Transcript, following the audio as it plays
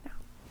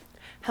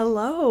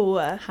Hello.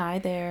 Hi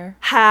there.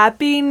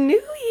 Happy New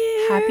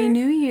Year. Happy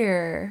New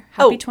Year.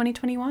 Happy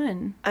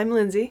 2021. I'm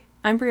Lindsay.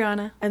 I'm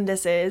Brianna. And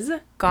this is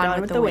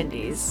Gone with the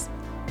Windies.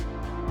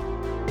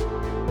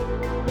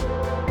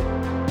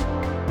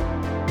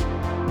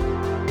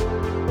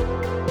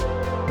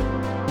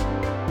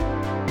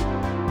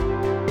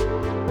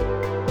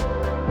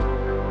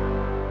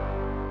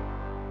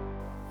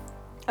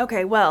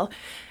 Okay, well,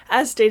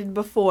 as stated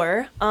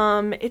before,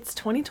 it's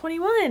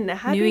 2021.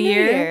 Happy New New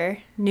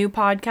Year. New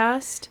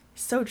podcast.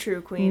 So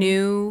true, Queen.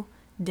 New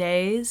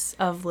days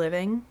of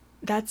living.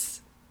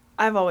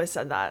 I've always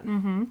said that.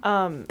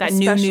 Mm-hmm. That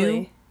especially,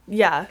 new.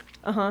 Yeah.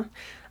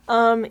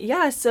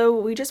 So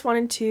we just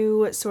wanted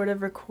to sort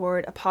of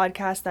record a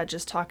podcast that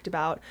just talked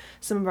about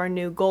some of our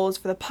new goals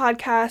for the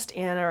podcast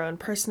and our own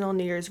personal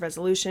New Year's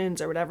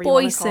resolutions or whatever you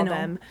want to call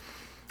them.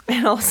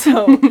 And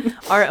also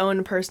our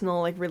own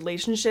personal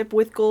relationship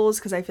with goals,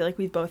 because I feel like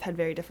we've both had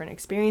very different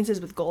experiences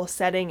with goal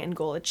setting and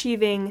goal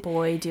achieving.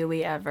 Boy, do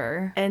we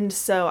ever. And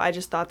so I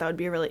just thought that would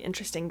be a really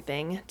interesting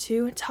thing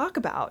to talk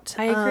about.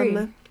 I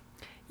agree.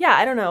 Yeah,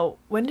 I don't know.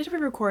 When did we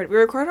record? We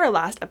recorded our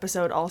last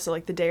episode also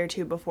the day or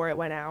two before it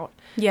went out.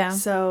 Yeah.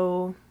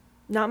 So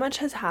not much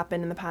has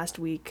happened in the past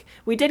week.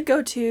 We did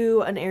go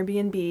to an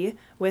Airbnb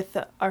with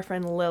our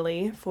friend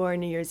Lily for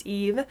New Year's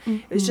Eve. Mm-hmm.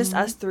 It was just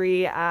us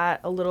three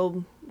at a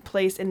little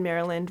place in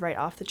Maryland right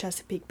off the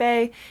Chesapeake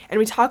Bay. And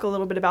we talk a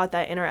little bit about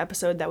that in our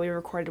episode that we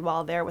recorded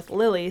while there with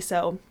Lily.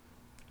 So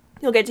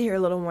you'll get to hear a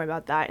little more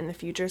about that in the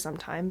future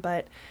sometime.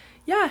 But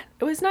yeah,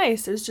 it was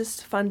nice. It was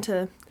just fun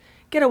to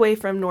get away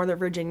from Northern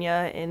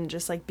Virginia and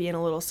just be in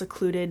a little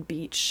secluded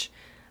beach.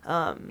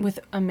 With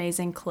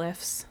amazing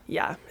cliffs.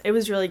 Yeah, it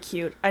was really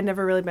cute. I'd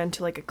never really been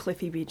to a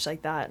cliffy beach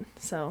like that,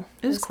 so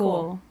it was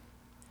cool.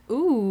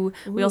 Ooh.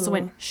 We also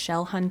went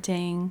shell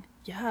hunting.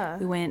 Yeah.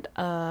 We went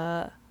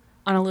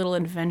on a little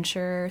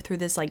adventure through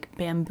this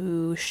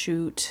bamboo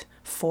shoot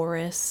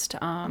forest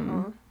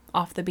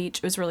off the beach.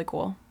 It was really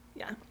cool.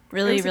 Yeah.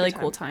 Really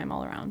cool time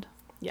all around.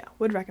 Yeah,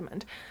 would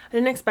recommend. I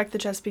didn't expect the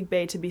Chesapeake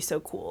Bay to be so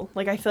cool.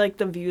 I feel like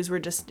the views were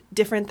just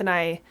different than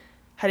I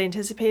had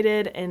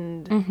anticipated,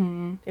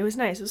 and it was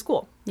nice. It was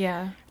cool.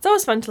 Yeah. It's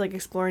always fun to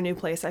explore a new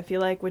place, I feel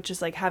like, which is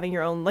having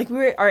your own,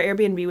 our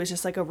Airbnb was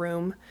just a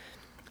room.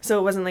 So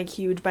it wasn't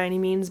huge by any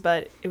means,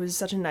 but it was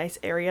such a nice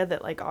area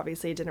that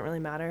obviously it didn't really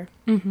matter.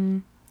 Mm-hmm.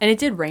 And it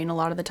did rain a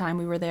lot of the time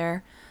we were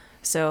there.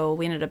 So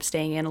we ended up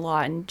staying in a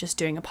lot and just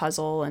doing a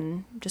puzzle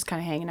and just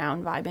kind of hanging out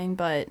and vibing,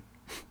 but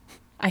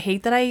I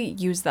hate that I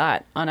use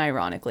that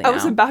unironically now. I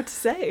was about to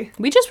say.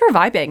 We just were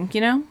vibing,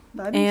 you know?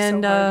 Vibing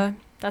and so hard.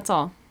 That's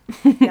all.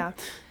 Yeah.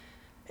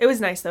 It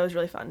was nice, though. It was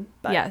really fun.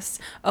 But yes.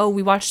 Oh,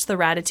 we watched the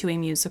Ratatouille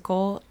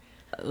musical.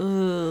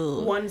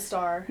 Ugh. 1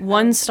 star.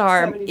 1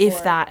 star, 74.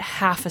 if that,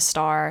 half a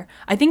star.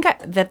 I think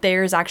that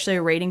there's actually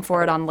a rating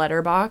for it on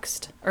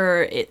Letterboxd,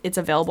 or it's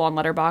available on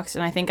Letterboxd,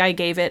 and I think I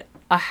gave it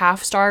a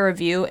half-star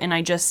review, and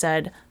I just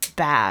said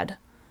bad.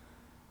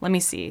 Let me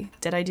see.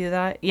 Did I do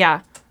that?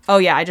 Yeah. Oh,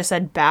 yeah, I just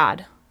said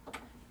bad.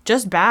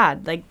 Just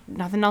bad.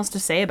 Nothing else to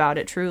say about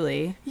it,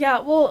 truly. Yeah,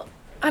 well,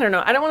 I don't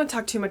know. I don't want to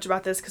talk too much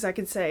about this because I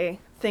could say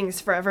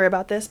things forever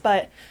about this,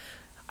 but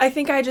I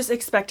think I just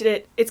expected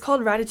it. It's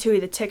called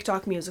Ratatouille, the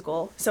TikTok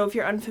musical. So if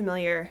you're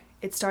unfamiliar,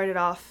 it started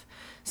off,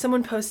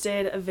 someone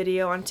posted a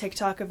video on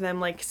TikTok of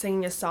them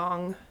singing a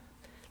song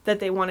that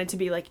they wanted to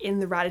be in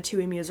the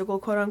Ratatouille musical,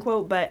 quote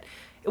unquote, but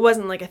it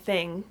wasn't a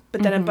thing.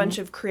 But then a bunch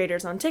of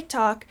creators on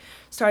TikTok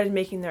started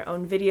making their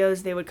own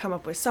videos. They would come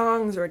up with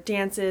songs or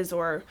dances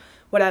or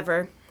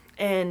whatever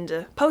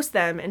and post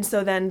them. And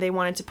so then they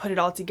wanted to put it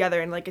all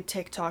together in a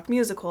TikTok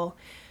musical.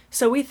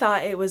 So we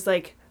thought it was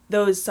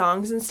those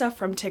songs and stuff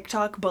from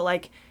TikTok,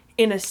 but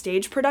in a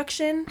stage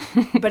production,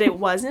 but it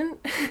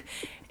wasn't.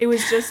 It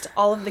was just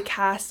all of the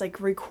cast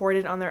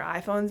recorded on their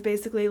iPhones,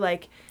 basically,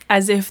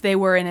 as if they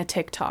were in a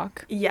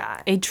TikTok.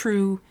 Yeah. A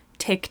true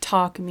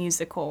TikTok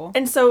musical.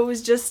 And so it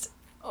was just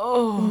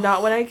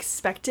not what I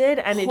expected,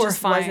 and horrifying. It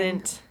just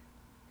wasn't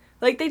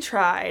they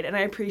tried, and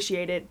I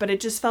appreciate it, but it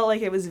just felt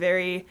like it was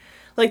very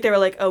they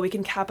were we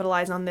can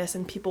capitalize on this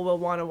and people will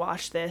want to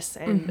watch this,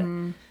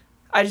 and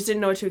I just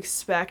didn't know what to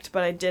expect,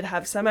 but I did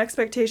have some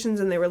expectations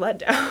and they were let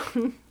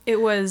down.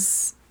 It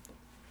was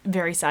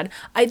very sad.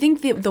 I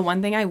think the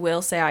one thing I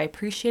will say I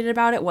appreciated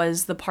about it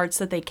was the parts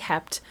that they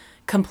kept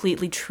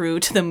completely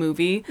true to the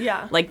movie.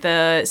 Yeah.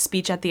 The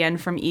speech at the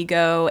end from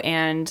Ego,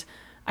 and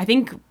I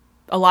think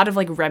a lot of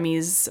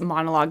Remy's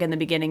monologue in the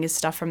beginning is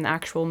stuff from the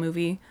actual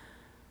movie.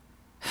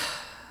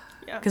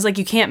 Yeah. Because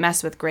you can't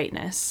mess with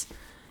greatness.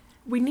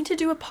 We need to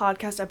do a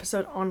podcast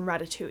episode on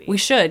Ratatouille. We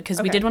should,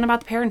 because we did one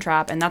about The Parent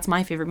Trap, and that's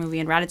my favorite movie,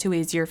 and Ratatouille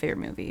is your favorite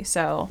movie.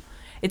 So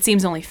it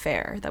seems only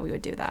fair that we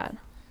would do that.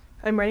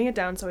 I'm writing it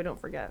down so I don't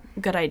forget.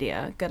 Good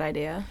idea. Good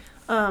idea.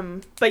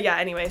 But yeah,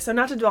 anyway, so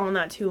not to dwell on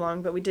that too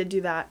long, but we did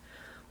do that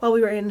while we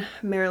were in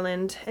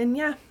Maryland. And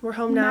yeah, we're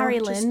home now,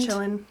 Maryland. just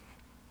chilling,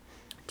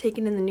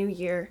 taking in the new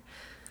year.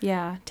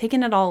 Yeah,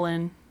 taking it all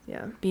in.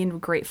 Yeah. Being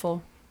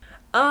grateful.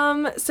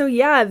 So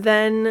yeah,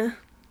 then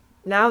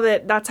now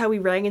that that's how we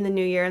rang in the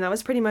new year, and that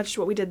was pretty much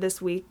what we did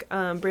this week.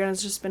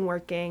 Brianna's just been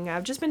working.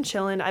 I've just been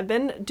chilling. I've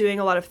been doing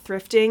a lot of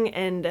thrifting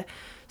and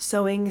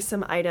sewing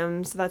some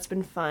items. So that's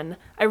been fun.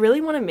 I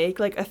really want to make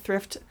like a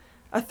thrift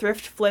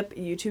flip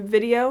YouTube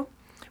video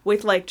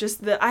with like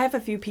just I have a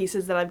few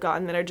pieces that I've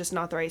gotten that are just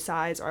not the right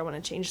size, or I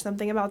want to change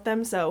something about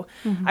them. So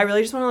I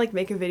really just want to like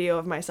make a video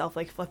of myself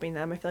like flipping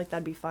them. I feel like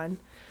that'd be fun.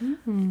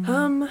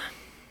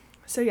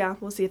 So yeah,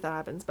 we'll see if that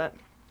happens. But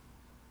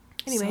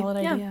anyway, Solid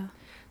idea.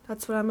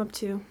 That's what I'm up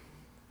to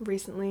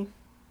recently.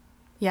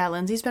 Yeah,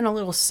 Lindsay's been a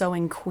little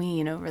sewing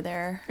queen over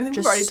there. I think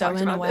just we've already talked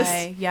sewing about away.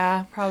 this.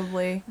 Yeah,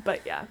 probably.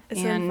 But yeah,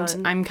 it's been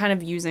fun. I'm kind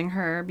of using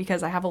her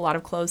because I have a lot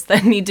of clothes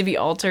that need to be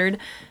altered,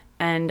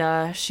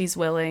 and she's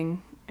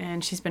willing,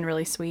 and she's been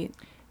really sweet.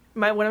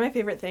 One of my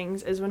favorite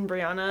things is when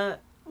Brianna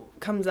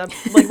comes up,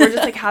 like we're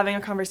just like having a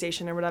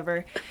conversation or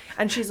whatever,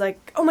 and she's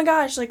like, oh my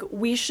gosh, like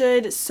we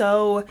should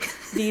sew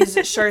these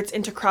shirts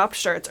into cropped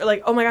shirts, or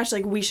like, oh my gosh,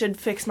 like we should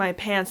fix my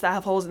pants that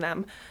have holes in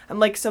them. I'm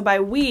like, so by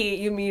we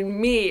you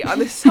mean me on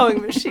the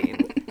sewing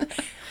machine.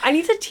 I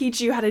need to teach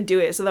you how to do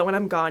it so that when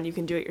I'm gone you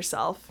can do it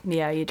yourself.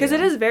 Yeah, you do. Because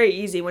it is very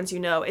easy once you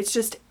know. It's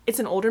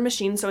an older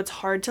machine, so it's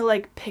hard to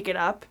like pick it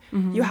up.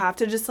 You have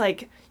to just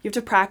like, you have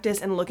to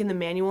practice and look in the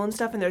manual and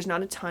stuff, and there's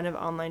not a ton of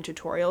online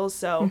tutorials,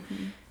 so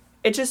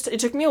it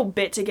took me a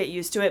bit to get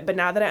used to it, but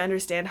now that I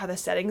understand how the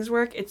settings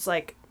work, it's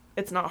like,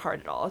 it's not hard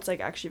at all. It's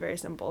like actually very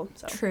simple.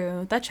 So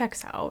True. That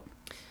checks out.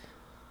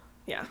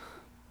 yeah.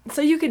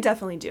 So you could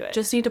definitely do it.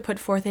 Just need to put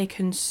forth a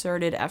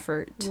concerted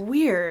effort.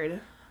 Weird.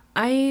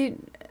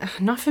 I'm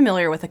not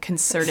familiar with a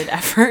concerted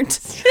effort,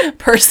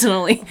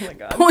 personally. Oh my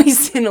god.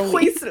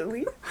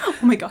 Poisonally. Oh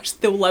my gosh,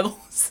 the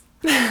levels.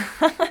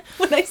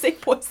 When I say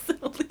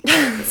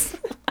poisonally.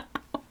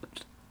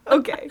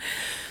 Okay.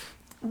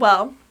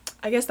 Well,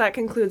 I guess that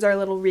concludes our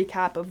little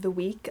recap of the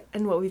week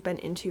and what we've been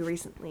into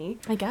recently.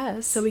 I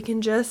guess. So we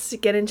can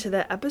just get into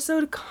the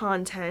episode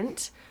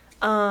content,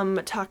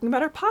 talking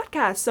about our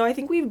podcast. So I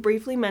think we've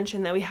briefly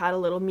mentioned that we had a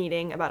little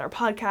meeting about our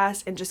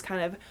podcast and just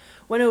kind of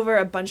went over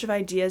a bunch of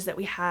ideas that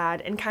we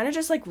had and kind of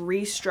just like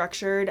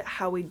restructured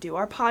how we do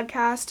our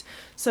podcast.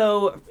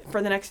 So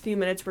for the next few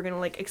minutes, we're going to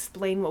like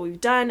explain what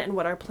we've done and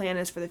what our plan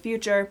is for the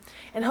future.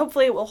 And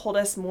hopefully it will hold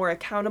us more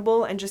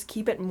accountable and just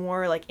keep it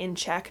more like in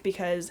check,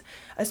 because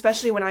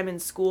especially when I'm in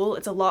school,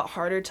 it's a lot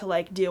harder to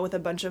like deal with a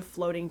bunch of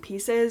floating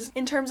pieces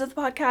in terms of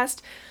the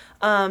podcast,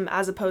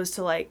 as opposed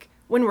to like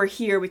when we're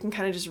here, we can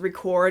kind of just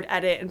record,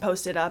 edit, and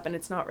post it up, and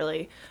it's not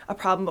really a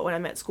problem. But when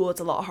I'm at school, it's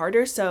a lot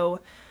harder.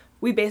 So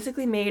we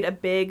basically made a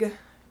big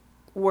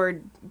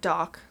Word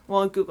doc,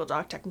 well, a Google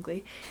Doc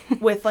technically,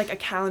 with like a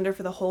calendar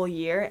for the whole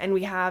year. And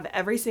we have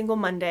every single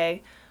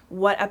Monday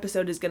what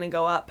episode is going to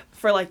go up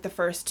for like the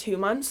first 2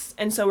 months.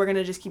 And so we're going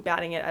to just keep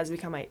adding it as we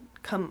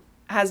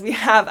as we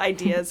have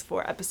ideas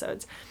for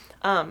episodes.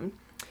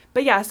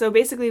 But yeah, so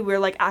basically we're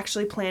like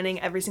actually planning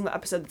every single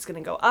episode that's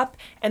going to go up,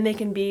 and they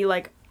can be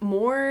like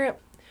more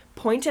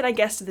pointed, I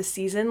guess, to the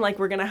season. Like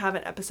we're going to have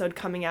an episode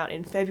coming out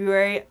in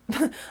February,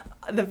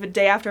 the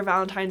day after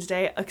Valentine's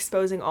Day,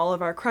 exposing all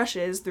of our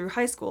crushes through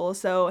high school.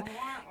 So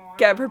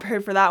get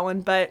prepared for that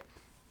one. But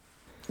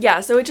yeah,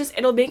 so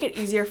it'll make it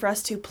easier for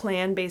us to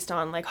plan based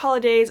on like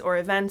holidays or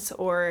events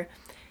or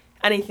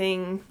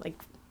anything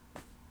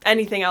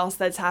else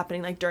that's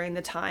happening like during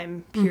the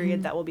time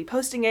period that we'll be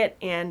posting it,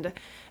 and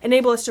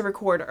enable us to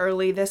record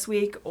early this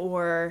week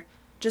or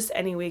just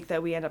any week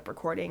that we end up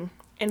recording.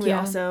 And we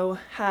also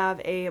have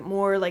a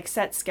more like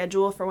set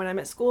schedule for when I'm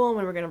at school and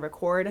when we're going to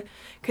record,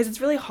 because it's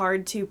really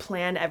hard to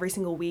plan every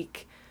single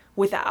week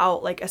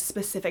without like a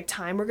specific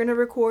time we're going to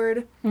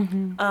record.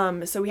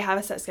 So we have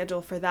a set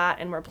schedule for that,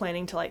 and we're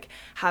planning to like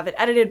have it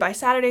edited by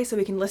Saturday so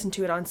we can listen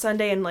to it on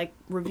Sunday and like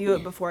review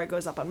it before it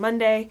goes up on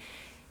Monday.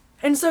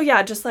 And so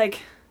yeah, just like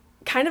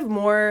kind of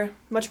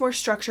much more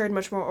structured,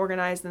 much more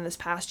organized than this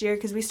past year,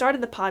 because we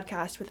started the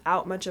podcast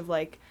without much of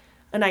like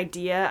an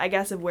idea, I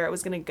guess, of where it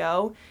was going to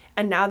go.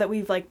 And now that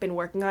we've like been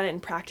working on it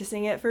and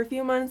practicing it for a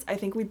few months, I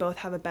think we both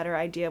have a better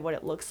idea of what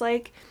it looks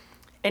like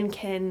and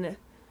can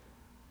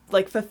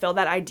like fulfill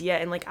that idea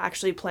and like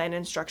actually plan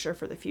and structure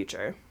for the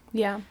future.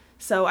 Yeah.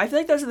 So I feel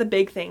like those are the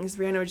big things.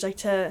 Brianna, would you like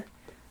to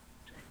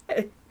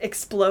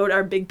explode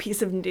our big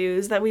piece of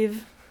news that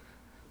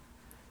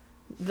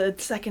the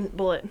second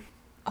bullet?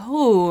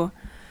 Oh,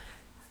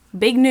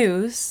 big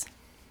news.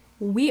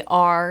 We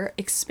are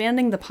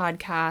expanding the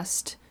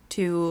podcast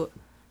to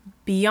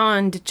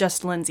beyond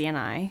just Lindsay and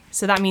I.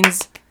 So that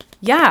means,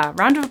 yeah,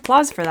 round of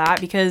applause for that,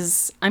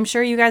 because I'm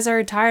sure you guys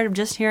are tired of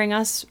just hearing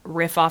us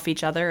riff off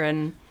each other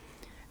and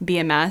be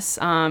a mess.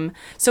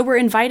 So we're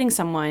inviting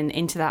someone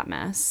into that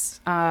mess.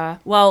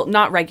 Well,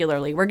 not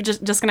regularly. We're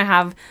just going to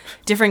have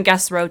different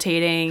guests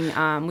rotating.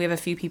 We have a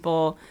few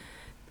people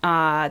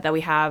that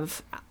we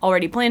have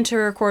already planned to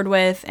record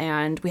with,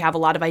 and we have a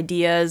lot of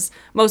ideas,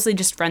 mostly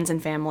just friends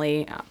and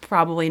family.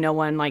 Probably no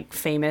one like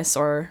famous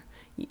or,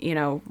 you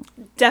know.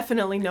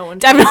 Definitely no one.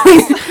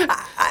 Definitely.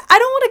 I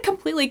don't want to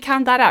completely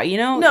count that out, you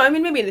know? No, I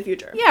mean, maybe in the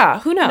future.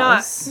 Yeah, who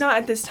knows? Not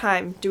at this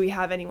time do we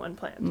have anyone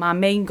planned. My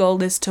main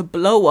goal is to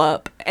blow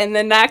up and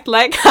then act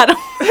like I don't.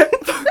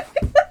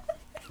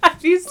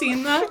 Have you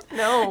seen that?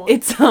 No.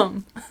 It's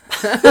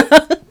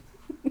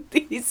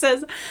he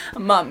says,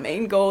 my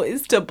main goal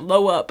is to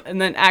blow up and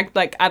then act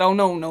like I don't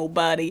know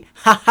nobody.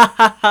 Ha ha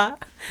ha ha.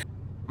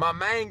 My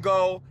main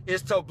goal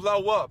is to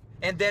blow up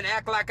and then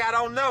act like I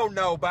don't know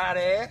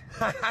nobody.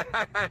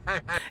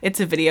 It's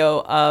a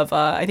video of,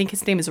 I think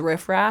his name is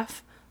Riff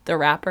Raff, the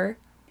rapper.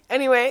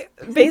 Anyway,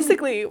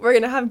 basically, we're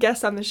going to have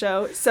guests on the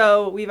show.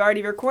 So we've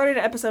already recorded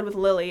an episode with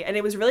Lily, and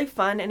it was really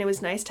fun, and it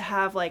was nice to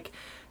have, like,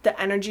 the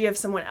energy of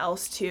someone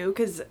else, too,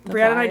 because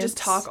Brianna and I just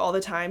talk all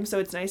the time, so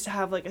it's nice to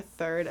have, like, a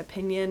third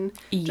opinion.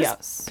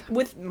 Yes.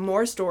 With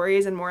more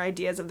stories and more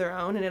ideas of their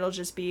own, and it'll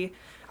just be...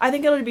 I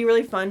think it'll be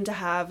really fun to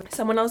have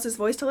someone else's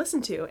voice to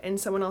listen to and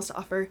someone else to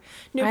offer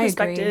new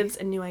perspectives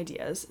and new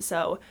ideas.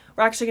 So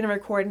we're actually going to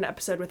record an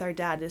episode with our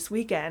dad this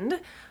weekend.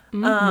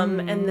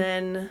 And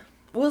then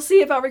we'll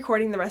see about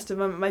recording the rest of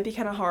them. It might be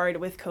kind of hard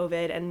with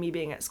COVID and me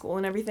being at school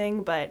and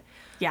everything, but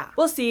yeah,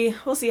 we'll see.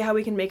 We'll see how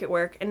we can make it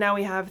work. And now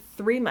we have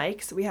 3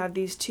 mics. We have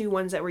these 2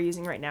 ones that we're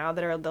using right now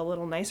that are the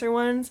little nicer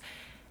ones.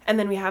 And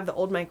then we have the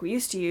old mic we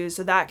used to use,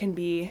 so that can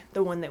be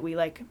the one that we,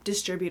 like,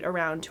 distribute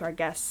around to our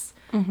guests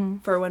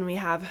for when we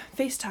have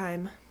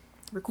FaceTime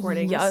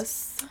recordings.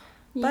 Yes.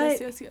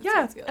 But,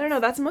 yeah, I don't know,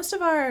 that's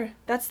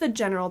the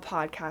general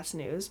podcast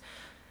news.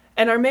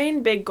 And our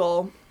main big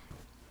goal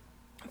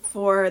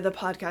for the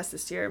podcast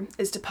this year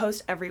is to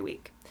post every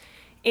week.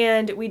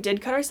 And we did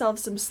cut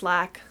ourselves some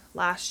slack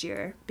last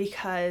year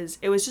because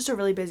it was just a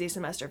really busy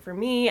semester for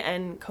me,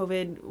 and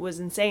COVID was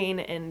insane,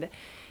 and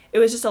it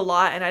was just a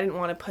lot, and I didn't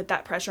want to put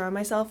that pressure on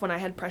myself when I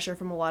had pressure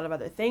from a lot of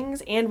other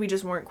things, and we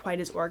just weren't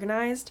quite as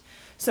organized.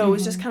 So it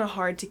was just kind of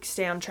hard to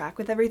stay on track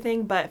with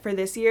everything. But for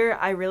this year,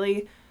 I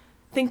really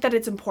think that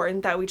it's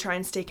important that we try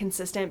and stay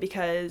consistent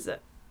because,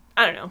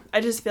 I don't know, I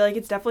just feel like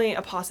it's definitely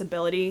a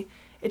possibility.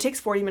 It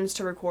takes 40 minutes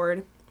to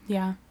record.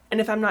 Yeah.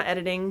 And if I'm not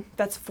editing,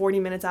 that's 40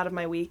 minutes out of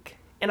my week,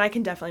 and I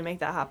can definitely make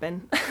that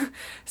happen.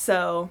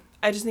 So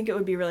I just think it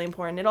would be really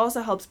important. It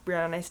also helps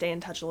Brianna and I stay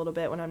in touch a little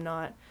bit when I'm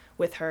not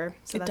with her,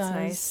 so that's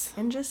nice.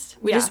 And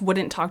we just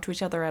wouldn't talk to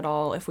each other at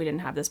all if we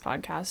didn't have this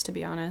podcast, to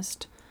be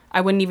honest.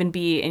 I wouldn't even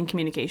be in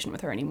communication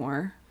with her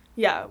anymore.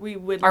 Yeah, we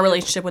would. Our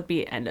relationship would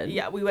be ended.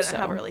 Yeah, we wouldn't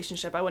have a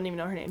relationship. I wouldn't even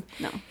know her name.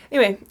 No.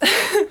 Anyway,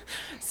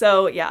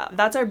 so yeah,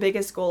 that's our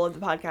biggest goal of the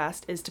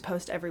podcast, is to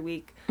post every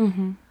week.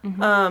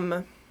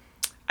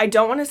 I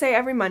don't want to say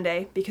every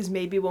Monday because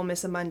maybe we'll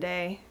miss a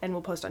Monday and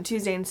we'll post on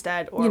Tuesday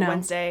instead, or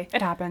Wednesday.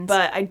 It happens.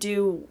 But I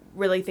do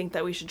really think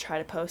that we should try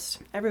to post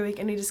every week.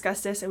 And we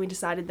discussed this and we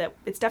decided that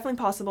it's definitely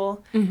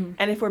possible. And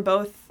if we're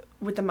both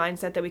with the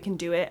mindset that we can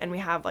do it and we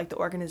have, like, the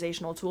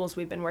organizational tools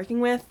we've been working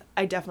with,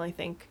 I definitely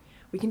think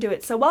we can do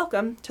it. So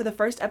welcome to the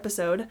first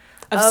episode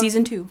of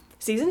Season 2.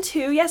 Season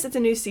 2. Yes, it's a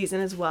new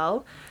season as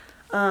well.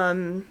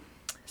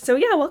 So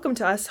yeah, welcome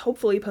to us.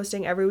 Hopefully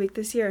posting every week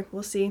this year.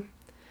 We'll see.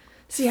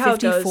 See how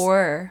it goes.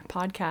 54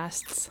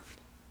 podcasts.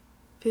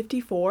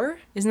 54?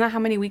 Isn't that how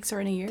many weeks are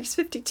in a year? There's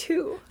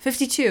 52.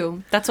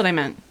 52. That's what I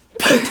meant.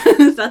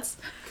 That's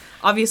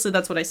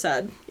what I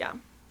said. Yeah.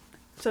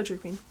 So true,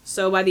 Queen.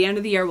 So by the end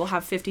of the year, we'll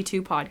have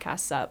 52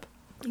 podcasts up.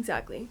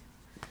 Exactly.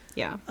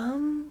 Yeah.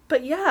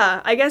 But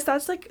yeah, I guess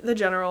that's, like, the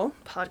general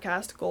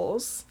podcast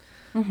goals.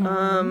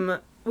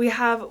 We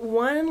have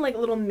one, like,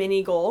 little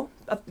mini goal,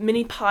 a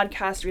mini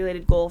podcast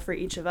related goal for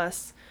each of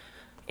us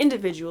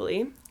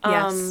individually.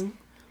 Yes.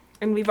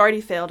 And we've already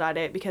failed at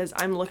it because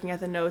I'm looking at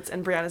the notes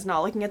and Brianna's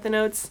not looking at the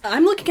notes.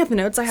 I'm looking at the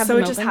notes. I have them So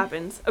open. it just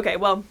happens. Okay,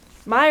 well,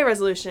 my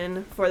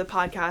resolution for the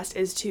podcast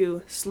is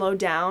to slow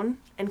down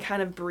and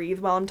kind of breathe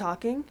while I'm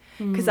talking.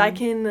 Because I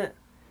can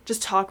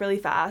just talk really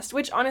fast,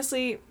 which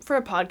honestly, for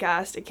a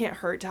podcast, it can't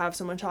hurt to have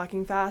someone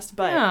talking fast.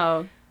 But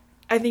No.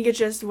 I think it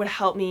just would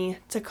help me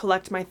to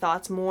collect my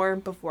thoughts more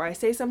before I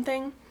say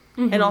something.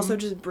 And also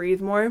just breathe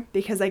more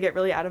because I get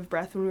really out of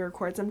breath when we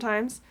record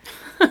sometimes.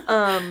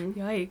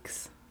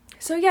 Yikes.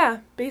 So yeah,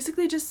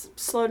 basically just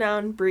slow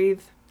down, breathe,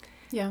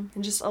 Yeah.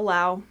 and just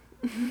allow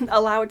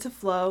it to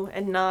flow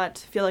and not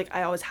feel like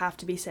I always have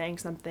to be saying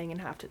something and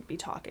have to be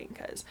talking,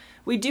 because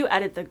we do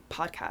edit the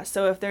podcast.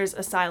 So if there's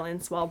a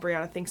silence while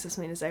Brianna thinks of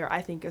something to say or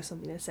I think of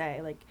something to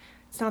say, like,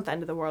 it's not the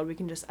end of the world. We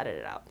can just edit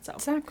it out. So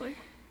Exactly.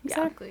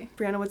 Exactly. Yeah.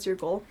 Brianna, what's your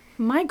goal?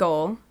 My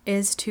goal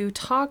is to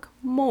talk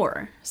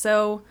more.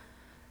 So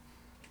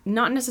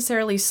not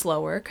necessarily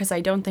slower, because I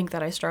don't think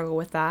that I struggle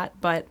with that,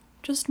 but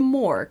just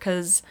more,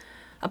 because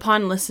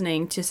upon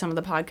listening to some of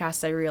the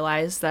podcasts, I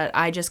realized that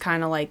I just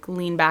kind of, like,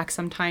 lean back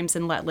sometimes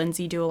and let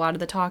Lindsay do a lot of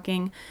the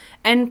talking.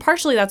 And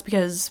partially that's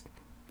because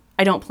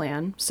I don't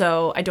plan,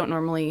 so I don't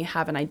normally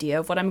have an idea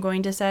of what I'm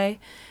going to say,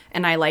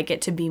 and I like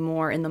it to be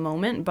more in the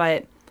moment.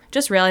 But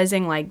just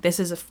realizing, like, this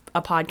is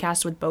a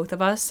podcast with both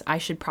of us, I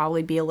should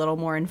probably be a little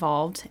more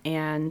involved,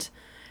 and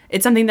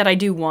it's something that I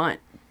do want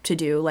to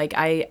do. Like,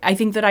 I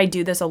think that I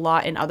do this a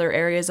lot in other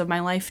areas of my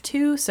life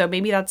too, so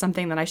maybe that's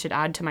something that I should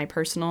add to my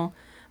personal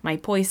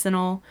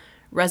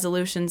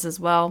resolutions as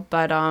well.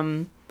 But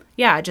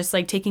yeah, just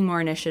like taking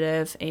more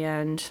initiative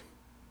and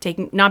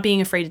not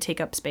being afraid to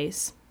take up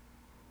space.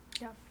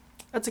 Yeah,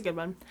 that's a good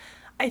one.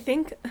 I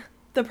think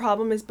the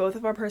problem is both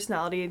of our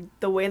personality,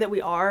 the way that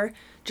we are,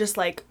 just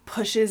like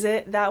pushes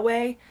it that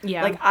way.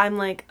 Yeah. Like I'm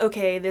like,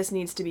 okay, this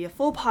needs to be a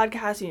full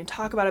podcast. You need to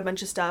talk about a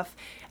bunch of stuff.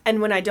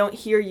 And when I don't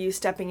hear you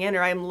stepping in,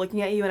 or I'm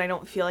looking at you and I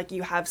don't feel like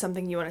you have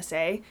something you want to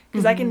say,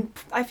 because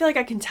I feel like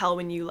I can tell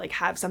when you like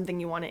have something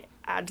you want to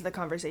add to the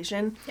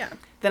conversation. Yeah.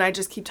 Then I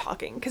just keep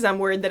talking because I'm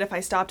worried that if I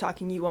stop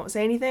talking, you won't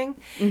say anything.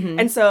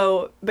 And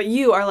so, but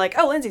you are like,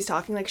 oh, Lindsay's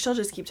talking. Like she'll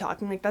just keep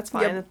talking. Like that's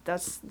fine.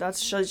 Yep.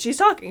 She's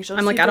talking. She'll I'm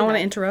just like, keep I don't doing want to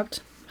that.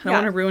 interrupt. I don't Yeah.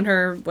 want to ruin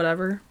her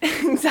whatever.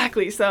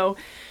 Exactly. So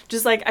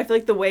just like I feel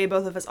like the way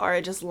both of us are,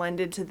 it just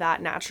lended to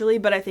that naturally,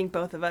 but I think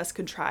both of us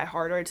could try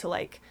harder to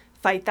like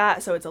fight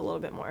that so it's a little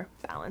bit more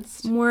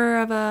balanced. More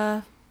of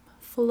a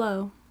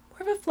flow. More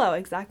of a flow,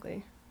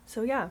 exactly.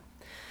 So yeah.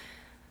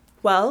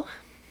 Well,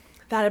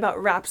 that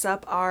about wraps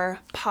up our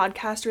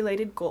podcast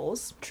related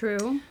goals.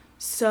 True.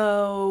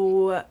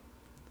 So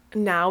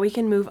now we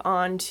can move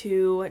on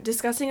to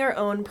discussing our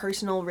own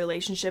personal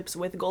relationships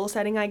with goal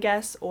setting, I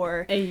guess,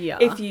 or Yeah.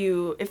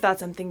 if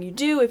that's something you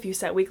do, if you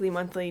set weekly,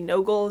 monthly,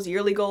 no goals,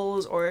 yearly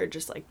goals, or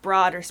just like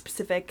broad or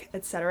specific,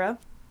 etc.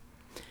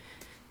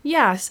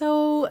 Yeah,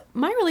 so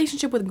my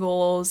relationship with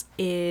goals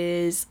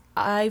is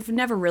I've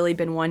never really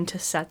been one to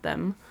set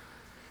them.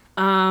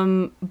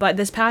 But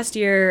this past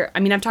year, I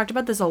mean, I've talked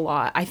about this a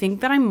lot. I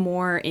think that I'm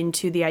more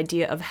into the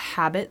idea of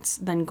habits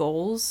than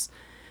goals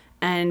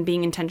and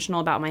being intentional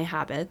about my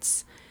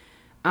habits.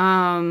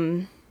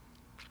 So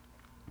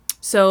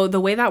the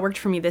way that worked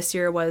for me this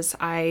year was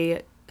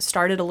I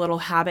started a little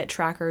habit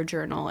tracker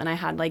journal, and I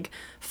had like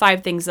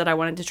 5 things that I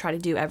wanted to try to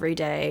do every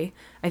day.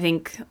 I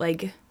think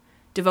like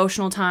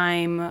devotional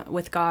time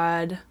with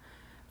God,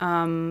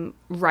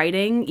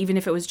 writing, even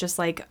if it was just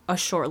like a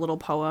short little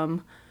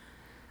poem,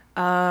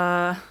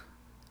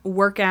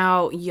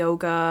 workout,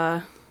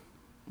 yoga,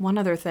 one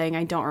other thing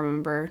I don't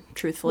remember,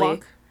 truthfully.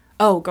 Walk.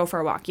 Oh, go for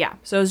a walk. Yeah.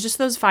 So it was just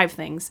those 5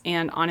 things.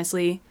 And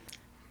honestly,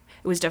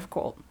 it was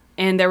difficult.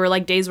 And there were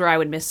like days where I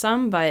would miss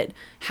some, but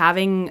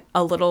having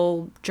a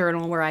little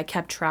journal where I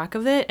kept track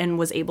of it and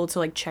was able to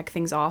like check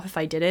things off if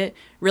I did it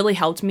really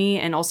helped me.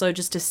 And also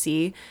just to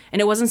see,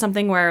 and it wasn't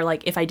something where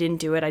like if I didn't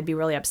do it, I'd be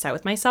really upset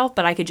with myself,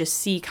 but I could just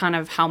see kind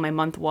of how my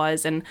month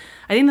was. And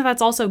I think that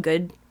that's also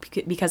good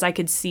because I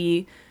could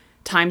see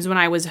times when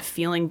I was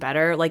feeling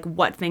better, like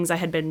what things I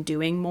had been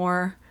doing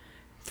more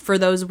for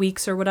those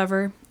weeks or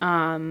whatever.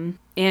 And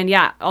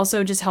yeah,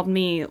 also just helped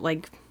me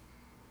like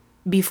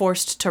be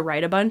forced to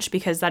write a bunch,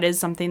 because that is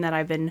something that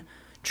I've been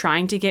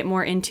trying to get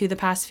more into the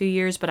past few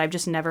years, but I've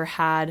just never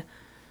had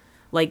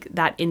like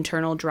that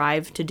internal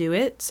drive to do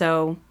it.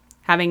 So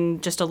having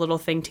just a little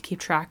thing to keep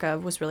track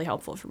of was really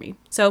helpful for me.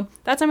 So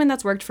that's something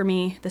that's worked for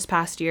me this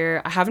past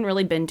year. I haven't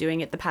really been doing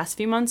it the past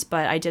few months,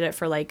 but I did it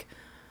for like,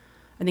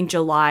 I think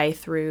July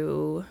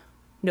through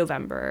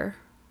November,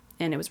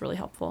 and it was really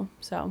helpful.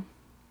 So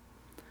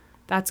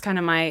that's kind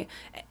of my,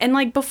 and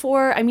like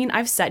before, I mean,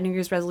 I've set New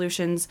Year's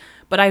resolutions,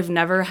 but I've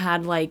never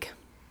had like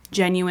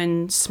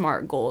genuine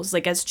SMART goals.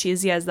 Like as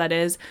cheesy as that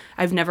is,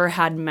 I've never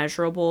had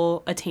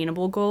measurable,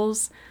 attainable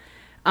goals.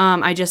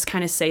 I just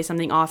kind of say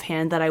something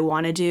offhand that I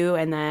want to do,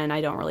 and then I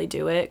don't really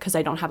do it because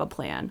I don't have a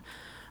plan.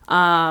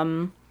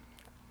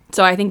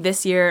 So I think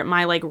this year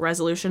my like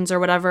resolutions or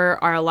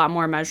whatever are a lot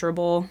more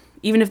measurable,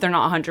 even if they're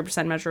not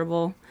 100%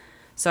 measurable.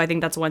 So I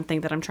think that's one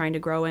thing that I'm trying to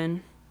grow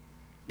in,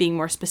 being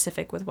more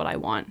specific with what I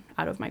want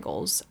out of my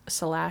goals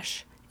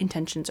 /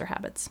 intentions or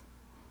habits.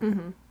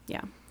 Mm-hmm.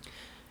 Yeah.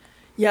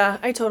 Yeah,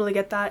 I totally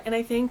get that. And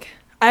I think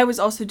I was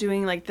also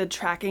doing like the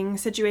tracking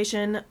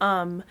situation.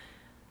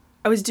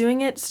 I was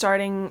doing it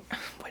starting,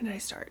 when did I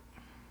start?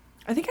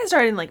 I think I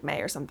started in like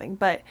May or something,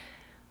 but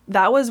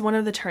that was one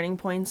of the turning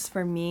points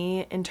for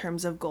me in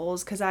terms of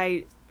goals, because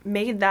I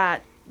made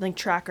that like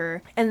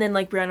tracker, and then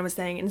like Brianna was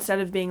saying, instead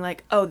of being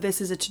like, oh,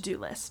 this is a to-do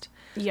list,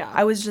 Yeah.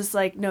 I was just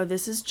like, no,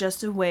 this is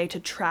just a way to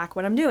track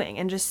what I'm doing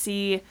and just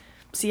see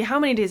how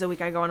many days a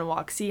week I go on a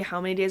walk, see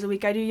how many days a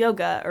week I do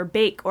yoga or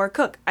bake or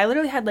cook. I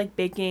literally had like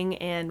baking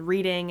and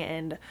reading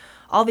and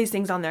all these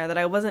things on there that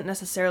I wasn't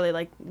necessarily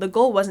like, the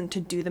goal wasn't to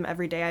do them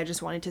every day. I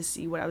just wanted to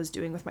see what I was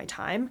doing with my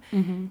time.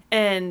 Mm-hmm.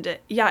 And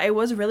yeah, it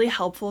was really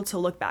helpful to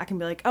look back and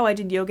be like, oh, I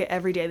did yoga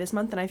every day this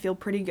month and I feel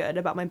pretty good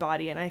about my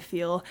body and I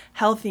feel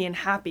healthy and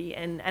happy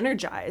and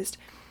energized.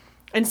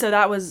 And so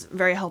that was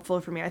very helpful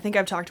for me. I think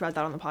I've talked about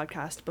that on the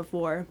podcast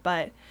before,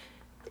 but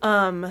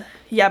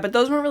yeah, but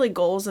those weren't really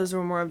goals. Those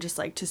were more of just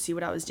like to see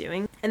what I was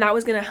doing. And that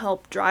was going to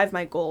help drive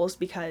my goals,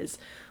 because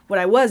what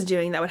I was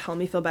doing that would help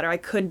me feel better, I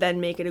could then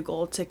make it a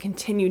goal to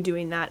continue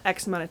doing that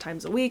X amount of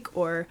times a week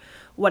or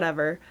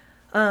whatever.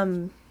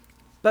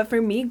 But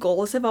for me,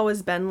 goals have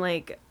always been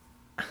like,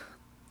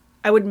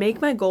 I would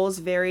make my goals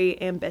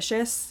very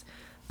ambitious,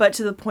 but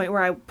to the point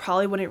where I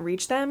probably wouldn't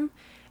reach them.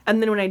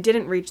 And then when I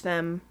didn't reach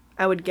them,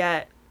 I would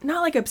get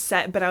not like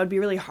upset, but I would be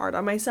really hard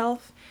on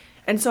myself.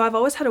 And so I've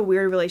always had a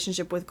weird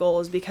relationship with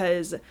goals,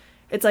 because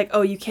it's like,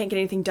 oh, you can't get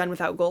anything done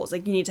without goals.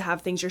 Like you need to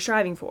have things you're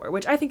striving for,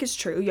 which I think is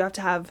true. You have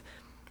to have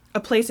a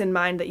place in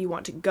mind that you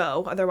want to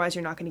go. Otherwise,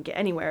 you're not going to get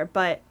anywhere.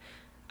 But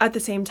at the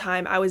same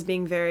time, I was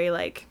being very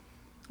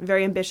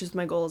ambitious with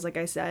my goals, like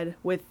I said,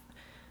 with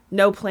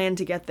no plan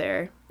to get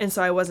there. And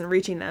so I wasn't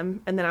reaching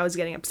them. And then I was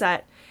getting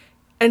upset.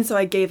 And so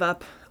I gave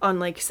up on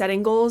like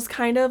setting goals,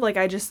 kind of. Like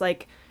I just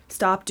like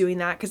stopped doing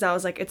that because I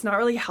was like, it's not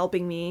really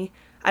helping me.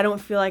 I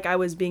don't feel like I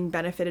was being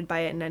benefited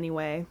by it in any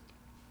way.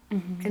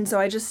 Mm-hmm. And so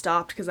I just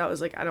stopped because I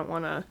was like, I don't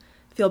want to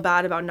feel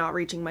bad about not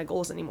reaching my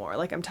goals anymore.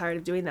 Like I'm tired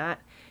of doing that.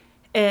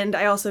 And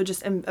I also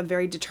just am a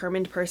very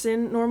determined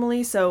person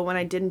normally. So when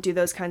I didn't do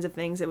those kinds of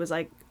things, it was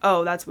like,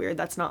 oh, that's weird.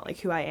 That's not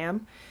like who I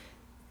am.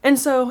 And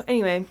so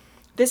anyway,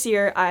 this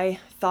year I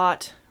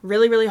thought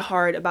really, really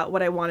hard about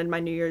what I wanted my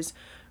New Year's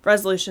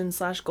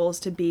resolutions / goals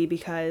to be,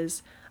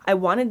 because I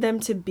wanted them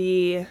to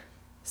be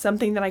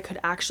something that I could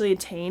actually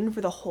attain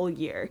for the whole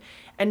year,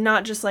 and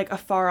not just like a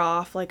far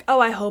off, like, oh,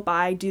 I hope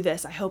I do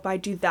this. I hope I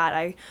do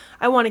that.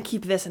 I want to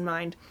keep this in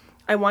mind.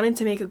 I wanted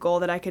to make a goal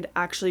that I could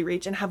actually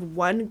reach and have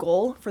one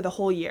goal for the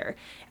whole year,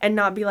 and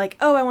not be like,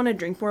 oh, I want to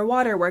drink more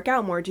water, work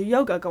out more, do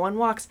yoga, go on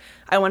walks.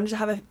 I wanted to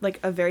have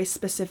a very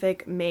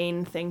specific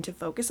main thing to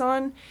focus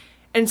on,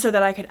 and so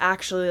that I could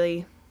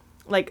actually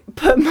like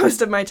put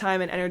most of my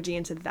time and energy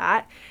into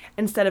that,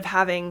 instead of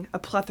having a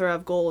plethora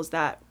of goals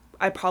that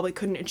I probably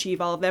couldn't achieve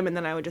all of them and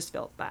then I would just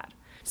feel bad.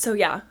 So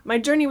yeah, my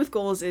journey with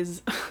goals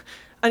is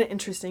an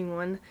interesting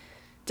one.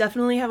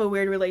 Definitely have a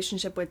weird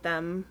relationship with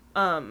them.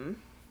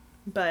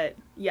 But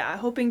yeah,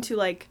 hoping to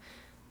like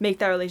make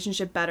that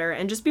relationship better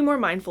and just be more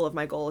mindful of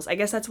my goals. I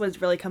guess that's what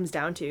it really comes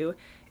down to,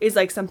 is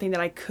like something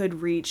that I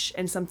could reach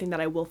and something that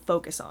I will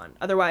focus on.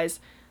 Otherwise,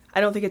 I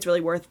don't think it's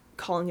really worth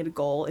calling it a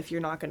goal if you're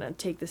not going to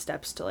take the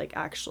steps to like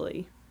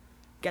actually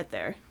get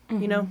there,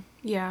 you know?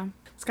 Yeah.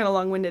 It's kind of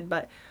long-winded,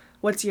 but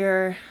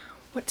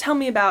tell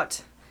me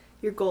about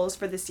your goals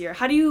for this year.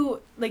 How do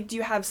you, like, do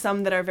you have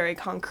some that are very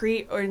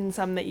concrete, or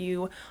some that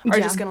you are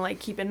just going to like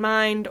keep in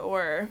mind,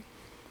 or?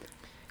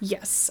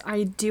 Yes,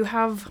 I do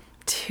have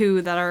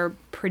 2 that are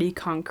pretty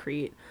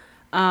concrete.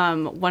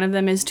 One of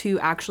them is to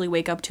actually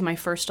wake up to my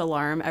first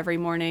alarm every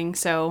morning.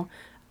 So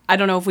I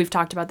don't know if we've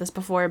talked about this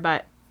before,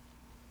 but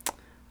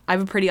I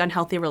have a pretty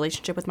unhealthy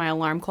relationship with my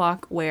alarm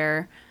clock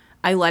where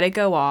I let it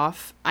go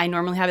off. I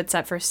normally have it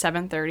set for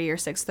 7:30 or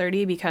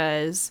 6:30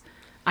 because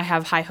I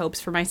have high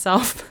hopes for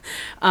myself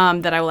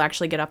that I will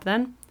actually get up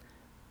then.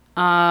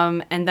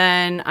 And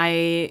then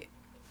I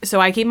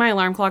keep my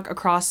alarm clock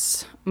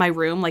across my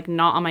room, like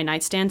not on my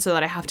nightstand, so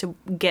that I have to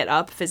get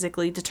up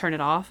physically to turn it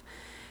off.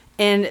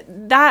 And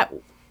that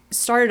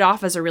started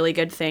off as a really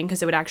good thing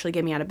because it would actually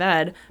get me out of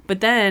bed. But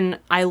then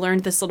I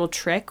learned this little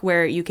trick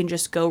where you can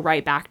just go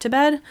right back to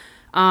bed.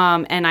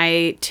 And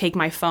I take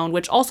my phone,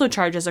 which also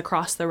charges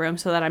across the room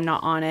so that I'm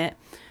not on it.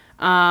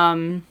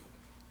 And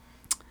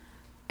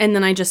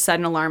then I just set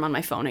an alarm on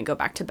my phone and go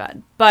back to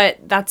bed. But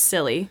that's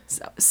silly.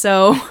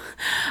 So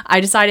I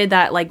decided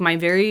that like my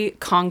very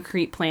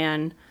concrete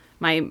plan,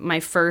 my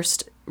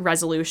first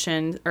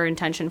resolution or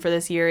intention for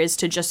this year is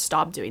to just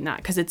stop doing that,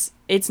 because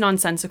it's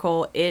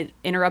nonsensical. It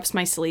interrupts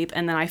my sleep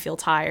and then I feel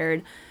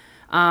tired.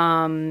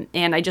 And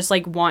I just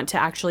like want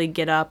to actually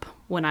get up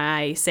when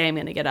I say I'm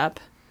going to get up.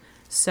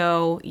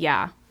 So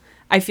yeah,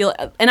 I feel,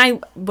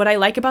 and what I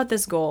like about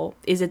this goal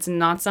is it's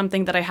not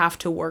something that I have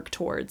to work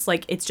towards.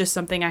 Like, it's just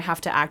something I have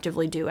to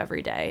actively do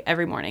every day,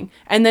 every morning.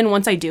 And then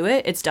once I do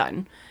it, it's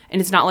done. And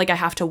it's not like I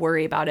have to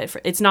worry about it.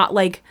 It's not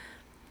like,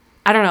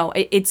 I don't know,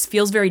 it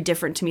feels very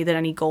different to me than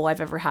any goal I've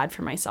ever had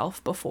for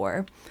myself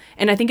before.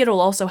 And I think it'll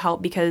also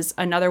help because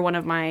another one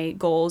of my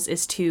goals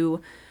is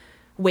to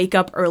wake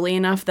up early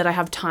enough that I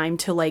have time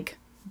to like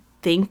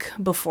think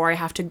before I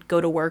have to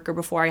go to work or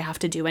before I have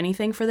to do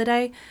anything for the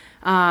day.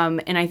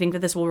 And I think that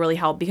this will really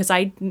help because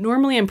I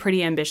normally am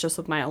pretty ambitious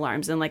with my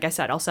alarms. And like I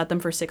said, I'll set them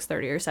for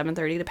 6:30 or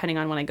 7:30, depending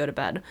on when I go to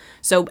bed.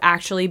 So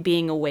actually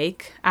being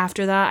awake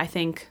after that, I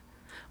think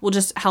will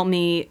just help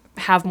me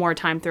have more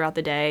time throughout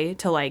the day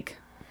to like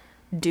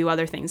do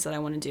other things that I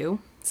want to do.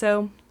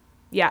 So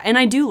yeah. And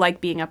I do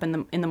like being up in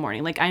the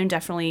morning. Like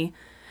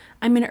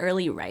I'm an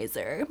early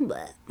riser.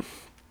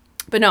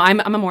 But no, I'm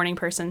a morning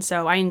person,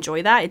 so I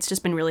enjoy that. It's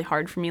just been really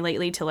hard for me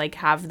lately to like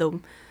have the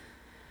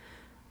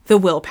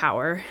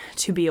willpower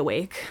to be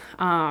awake.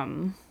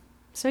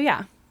 So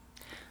yeah.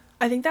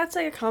 I think that's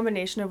like a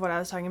combination of what I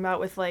was talking about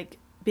with like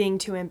being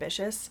too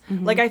ambitious.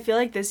 Mm-hmm. Like I feel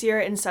like this year,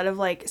 instead of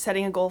like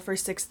setting a goal for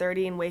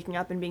 6:30 and waking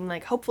up and being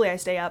like, hopefully I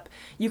stay up,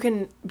 you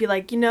can be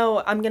like,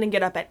 I'm going to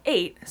get up at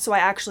 8, so I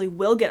actually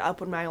will get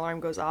up when my alarm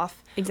goes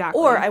off. Exactly.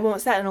 Or I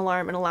won't set an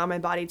alarm and allow my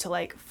body to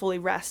like fully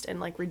rest and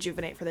like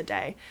rejuvenate for the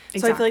day.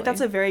 Exactly. So I feel like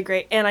that's a very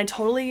great, and I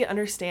totally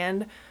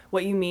understand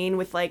what you mean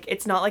with like,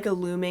 it's not like a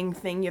looming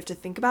thing you have to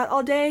think about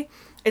all day.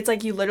 It's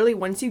like you literally,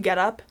 once you get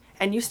up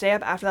and you stay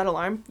up after that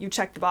alarm, you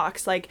check the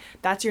box. Like,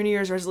 that's your New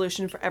Year's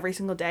resolution for every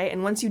single day.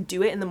 And once you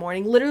do it in the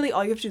morning, literally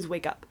all you have to do is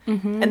wake up.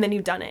 Mm-hmm. And then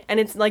you've done it. And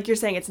it's like you're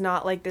saying, it's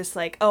not like this,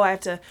 like, oh, I have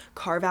to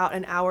carve out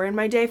an hour in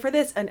my day for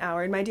this, an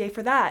hour in my day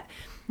for that.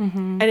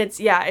 Mm-hmm. And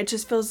it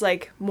just feels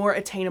like more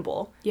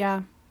attainable.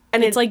 Yeah.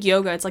 And it's like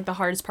yoga. It's like the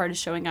hardest part is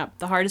showing up.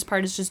 The hardest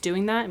part is just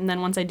doing that. And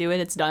then once I do it,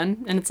 it's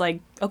done. And it's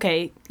like,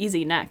 okay,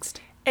 easy, next.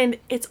 And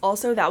it's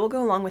also, that will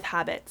go along with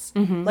habits.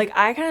 Like,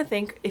 I kind of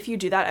think if you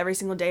do that every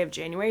single day of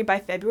January, by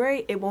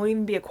February, it won't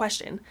even be a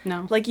question.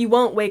 No. Like, you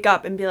won't wake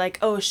up and be like,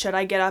 oh, should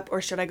I get up or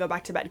should I go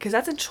back to bed? Because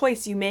that's a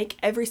choice you make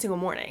every single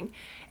morning.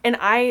 And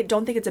I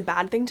don't think it's a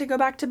bad thing to go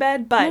back to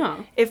bed. But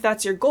No. if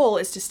that's your goal,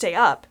 is to stay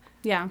up,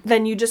 Yeah.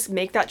 then you just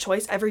make that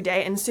choice every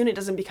day. And soon it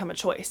doesn't become a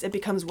choice. It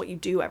becomes what you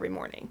do every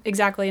morning.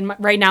 Exactly. And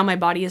right now my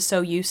body is so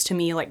used to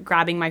me like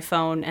grabbing my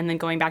phone and then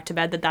going back to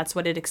bed that that's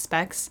what it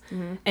expects.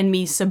 And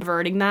me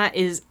subverting that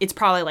it's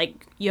probably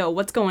like, yo,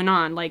 what's going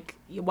on? Like,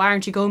 why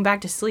aren't you going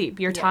back to sleep?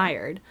 You're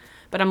tired.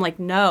 But I'm like,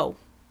 no,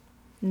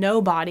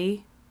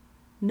 nobody.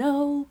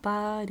 That's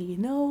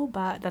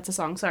a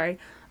song. Sorry.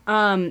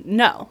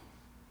 No.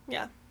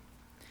 Yeah.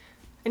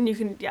 And you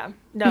can, yeah.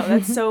 No,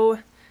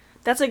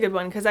 that's a good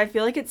one, because I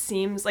feel like it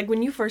seems, like,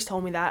 when you first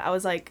told me that, I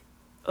was like,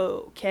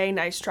 okay,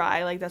 nice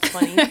try. Like, that's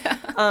funny.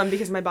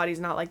 Because my body's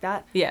not like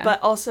that. Yeah.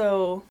 But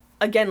also,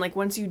 again, like,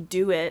 once you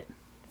do it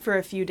for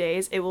a few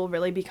days, it will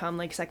really become,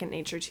 like, second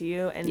nature to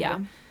you.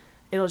 And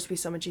it'll just be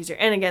so much easier.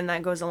 And again,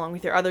 that goes along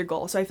with your other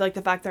goal. So I feel like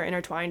the fact they're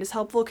intertwined is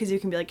helpful, because you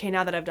can be like, okay,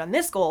 now that I've done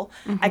this goal,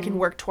 I can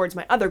work towards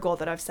my other goal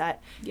that I've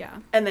set. Yeah.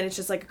 And then it's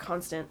just like a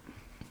constant.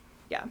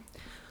 Yeah.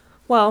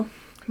 Well,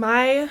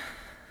 my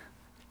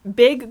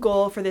big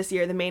goal for this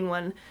year, the main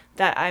one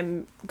that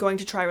I'm going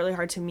to try really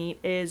hard to meet,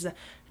 is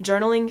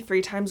journaling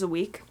 3 times a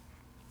week.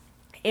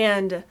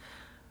 And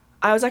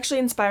I was actually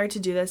inspired to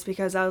do this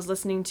because I was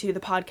listening to the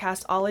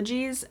podcast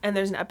Ologies, and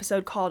there's an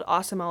episode called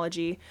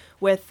Awesomeology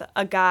with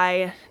a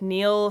guy,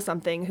 Neil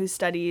something, who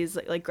studies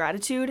like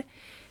gratitude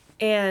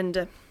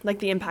and like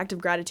the impact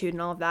of gratitude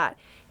and all of that.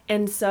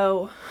 And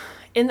so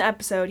in the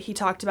episode, he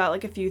talked about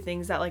like a few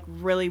things that like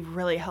really,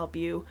 really help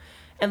you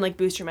and like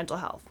boost your mental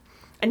health.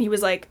 And he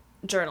was like,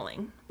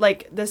 journaling.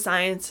 Like, the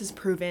science has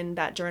proven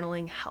that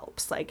journaling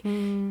helps. Like,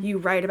 you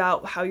write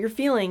about how you're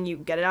feeling, you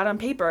get it out on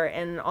paper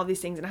and all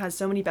these things, and it has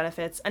so many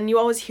benefits. And you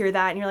always hear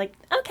that and you're like,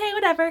 okay,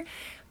 whatever.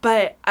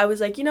 But I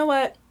was like, you know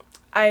what?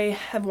 I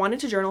have wanted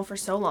to journal for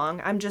so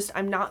long.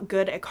 I'm not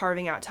good at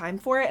carving out time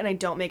for it, and I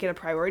don't make it a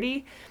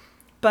priority.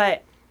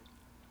 But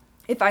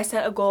if I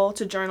set a goal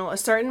to journal a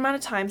certain amount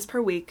of times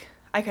per week,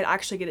 I could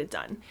actually get it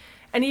done.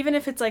 And even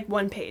if it's like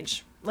 1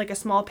 page, like a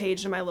small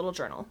page in my little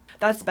journal,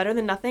 that's better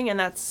than nothing, and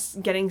that's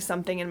getting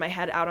something in my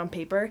head out on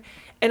paper.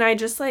 And I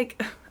just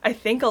like, I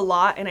think a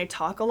lot and I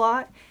talk a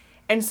lot,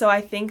 and so I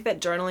think that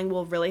journaling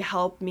will really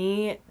help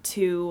me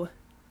to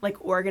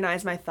like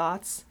organize my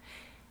thoughts.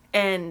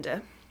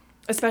 And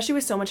especially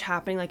with so much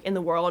happening like in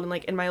the world and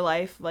like in my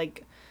life,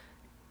 like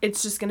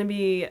it's just going to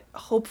be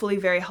hopefully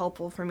very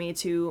helpful for me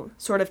to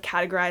sort of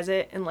categorize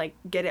it and like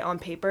get it on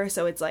paper,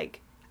 so it's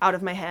like out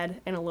of my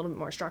head and a little bit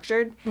more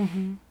structured.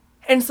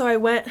 And so I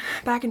went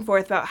back and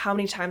forth about how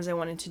many times I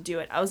wanted to do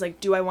it. I was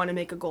like, do I want to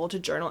make a goal to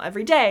journal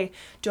every day?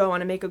 Do I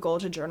want to make a goal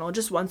to journal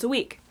just once a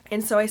week?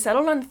 And so I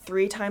settled on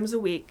 3 times a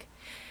week.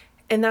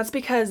 And that's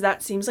because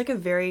that seems like a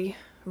very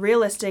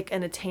realistic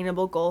and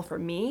attainable goal for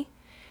me.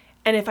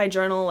 And if I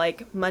journal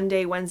like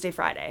Monday, Wednesday,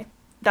 Friday,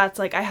 that's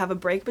like I have a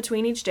break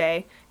between each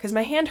day, because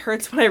my hand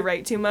hurts when I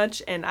write too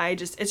much, and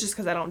it's just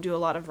because I don't do a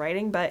lot of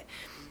writing. But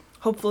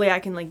hopefully I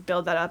can like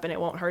build that up and it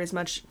won't hurt as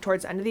much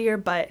towards the end of the year.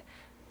 But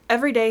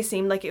every day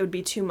seemed like it would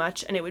be too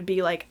much, and it would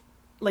be like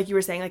you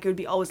were saying, like it would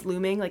be always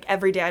looming. Like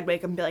every day I'd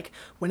wake up and be like,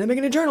 when am I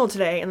going to journal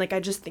today? And like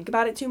I just think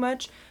about it too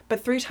much.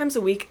 But 3 times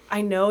a week,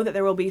 I know that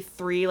there will be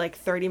 3 like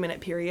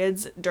 30-minute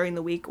periods during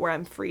the week where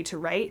I'm free to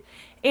write,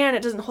 and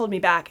it doesn't hold me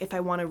back if I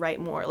want to write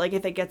more. Like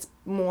if it gets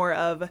more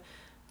of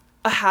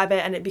a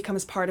habit and it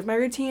becomes part of my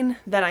routine,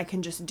 then I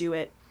can just do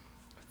it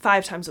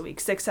 5 times a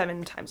week, 6,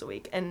 7 times a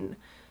week, and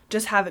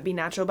just have it be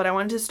natural. But I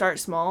wanted to start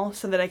small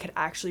so that I could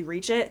actually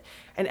reach it.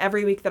 And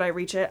every week that I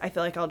reach it, I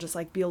feel like I'll just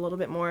like be a little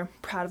bit more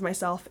proud of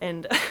myself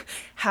and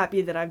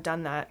happy that I've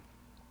done that.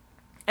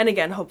 And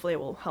again, hopefully it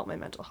will help my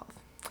mental health.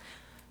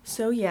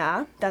 So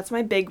yeah, that's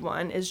my big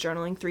one, is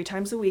journaling 3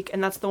 times a week.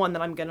 And that's the one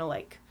that I'm gonna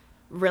like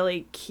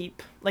really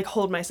keep, like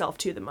hold myself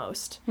to the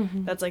most.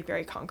 That's like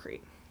very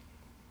concrete.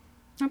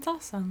 That's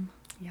awesome.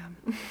 Yeah.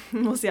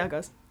 We'll see how it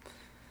goes.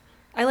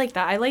 I like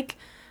that.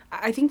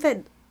 I think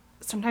that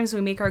sometimes we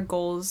make our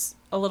goals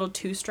a little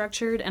too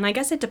structured, and I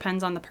guess it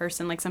depends on the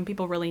person. Like some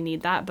people really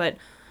need that, but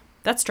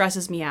that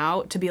stresses me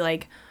out to be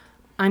like,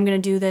 I'm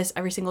going to do this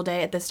every single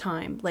day at this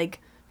time. Like,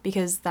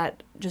 because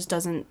that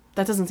doesn't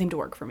seem to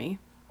work for me.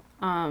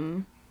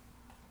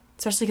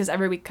 Especially because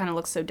every week kind of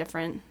looks so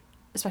different,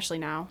 especially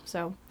now.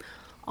 So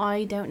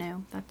I don't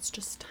know. That's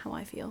just how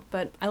I feel.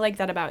 But I like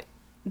that about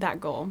that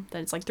goal,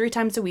 that it's like 3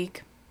 times a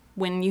week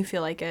when you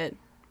feel like it,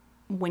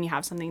 when you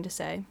have something to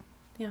say.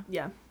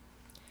 Yeah.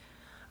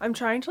 I'm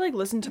trying to like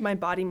listen to my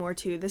body more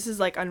too. This is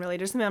like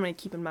unrelated, something I'm going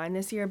to keep in mind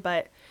this year,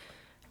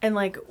 and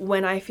like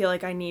when I feel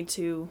like I need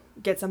to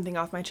get something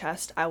off my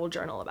chest, I will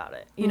journal about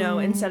it, you know,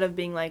 instead of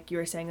being like you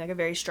were saying, like a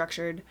very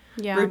structured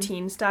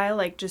routine style.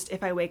 Like just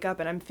if I wake up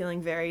and I'm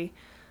feeling very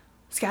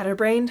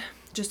scatterbrained,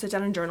 just sit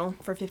down and journal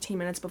for 15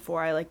 minutes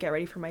before I like get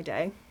ready for my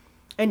day.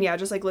 And yeah,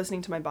 just like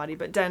listening to my body,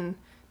 but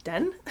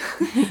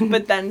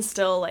but then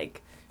still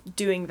like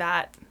doing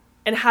that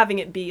and having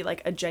it be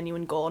like a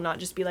genuine goal, not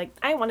just be like,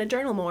 I want to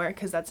journal more,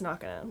 because that's not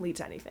going to lead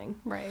to anything.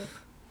 Right.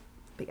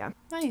 But yeah.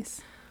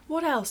 Nice.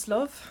 What else,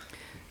 love?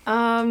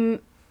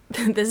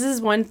 This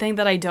is one thing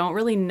that I don't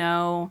really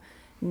know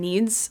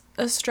needs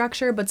a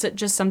structure, but it's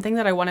just something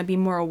that I want to be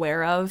more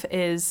aware of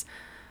is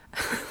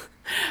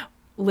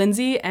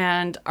Lindsay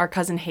and our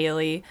cousin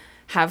Haley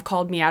have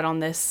called me out on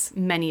this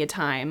many a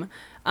time.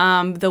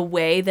 The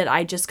way that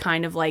I just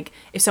kind of like,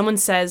 if someone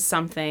says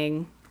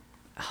something,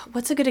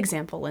 what's a good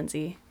example,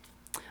 Lindsay?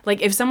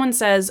 Like if someone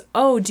says,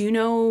 oh, do you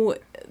know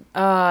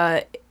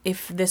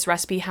if this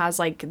recipe has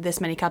like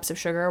this many cups of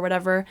sugar or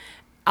whatever,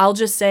 I'll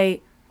just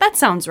say, that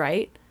sounds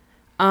right.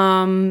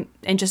 And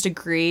just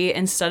agree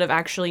instead of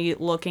actually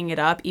looking it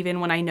up, even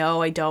when I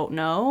know I don't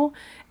know.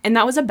 And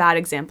that was a bad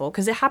example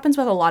because it happens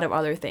with a lot of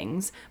other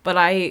things. But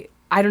I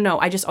don't know.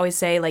 I just always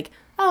say like,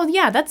 oh,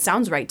 yeah, that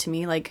sounds right to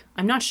me. Like,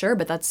 I'm not sure,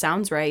 but that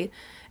sounds right.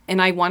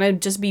 And I want to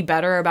just be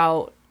better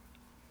about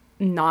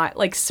not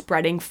like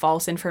spreading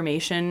false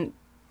information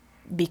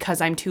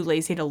because I'm too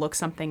lazy to look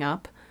something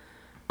up.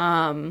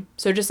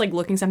 So just like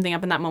looking something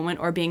up in that moment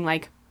or being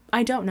like,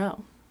 I don't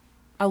know.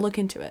 I'll look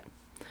into it.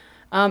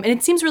 And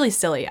it seems really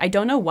silly. I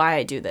don't know why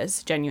I do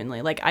this,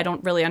 genuinely. Like, I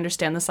don't really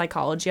understand the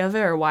psychology of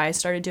it or why I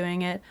started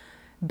doing it.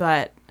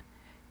 But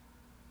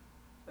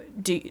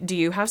do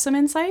you have some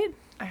insight?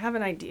 I have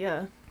an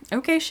idea.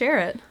 Okay, share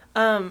it.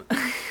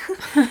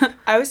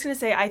 I was going to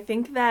say, I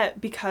think that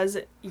because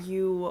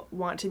you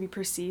want to be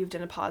perceived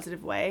in a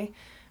positive way,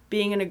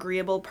 being an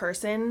agreeable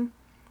person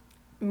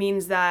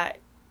means that,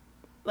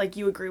 like,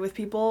 you agree with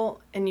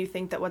people and you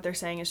think that what they're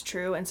saying is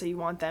true, and so you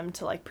want them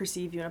to, like,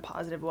 perceive you in a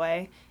positive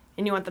way,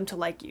 and you want them to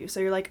like you. So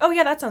you're like, oh,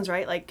 yeah, that sounds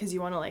right, like, because you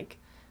want to, like,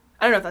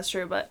 I don't know if that's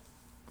true, but...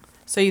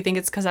 So you think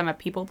it's because I'm a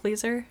people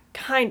pleaser?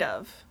 Kind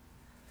of.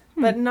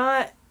 But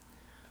not...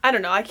 I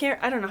don't know. I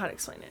don't know how to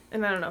explain it,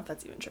 and I don't know if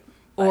that's even true.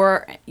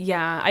 Or,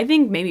 yeah, I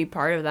think maybe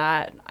part of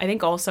that. I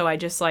think also I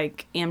just,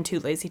 like, am too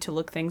lazy to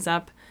look things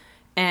up.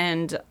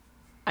 And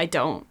I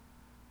don't.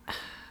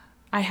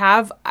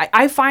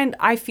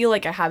 I feel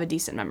like I have a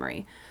decent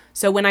memory.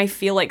 So when I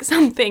feel like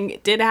something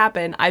did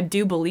happen, I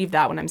do believe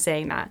that when I'm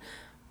saying that.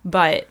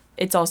 But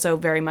it's also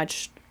very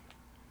much,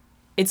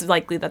 it's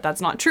likely that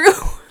that's not true.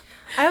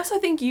 I also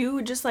think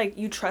you just, like,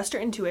 you trust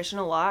your intuition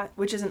a lot,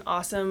 which is an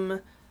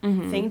awesome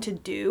thing to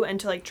do, and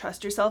to, like,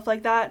 trust yourself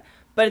like that.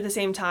 But at the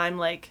same time,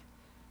 like,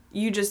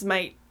 you just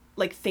might,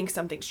 like, think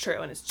something's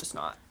true and it's just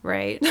not.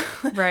 Right.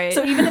 Right.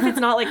 So even if it's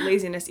not, like,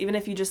 laziness, even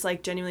if you just,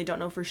 like, genuinely don't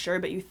know for sure,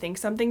 but you think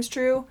something's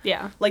true.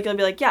 Yeah. Like, you'll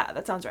be like, yeah,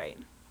 that sounds right.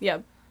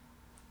 Yep.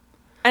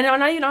 And I'm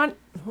not even on,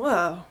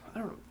 whoa, I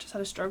don't know, just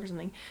had a stroke or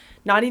something.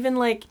 Not even,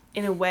 like,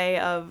 in a way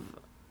of,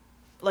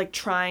 like,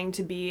 trying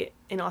to be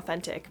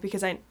inauthentic,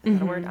 because is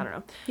that a word? I don't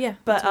know. Yeah.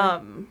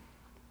 But,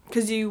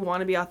 because you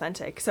want to be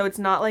authentic. So it's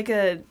not, like,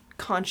 a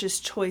conscious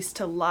choice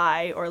to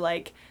lie or,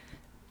 like,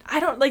 I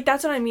don't, like,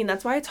 that's what I mean.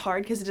 That's why it's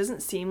hard, because it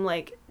doesn't seem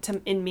like,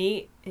 in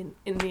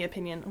the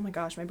opinion, oh my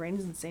gosh, my brain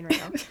is insane right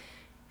now.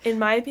 In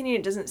my opinion,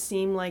 it doesn't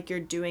seem like you're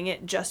doing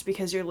it just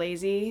because you're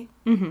lazy.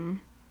 Mm-hmm.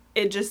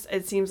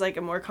 It seems like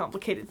a more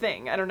complicated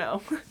thing. I don't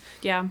know.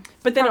 Yeah.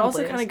 But then it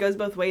also kind of goes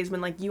both ways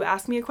when, like, you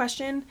ask me a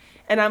question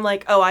and I'm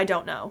like, oh, I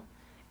don't know.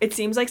 It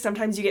seems like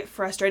sometimes you get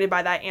frustrated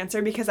by that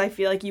answer because I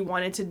feel like you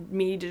wanted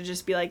me to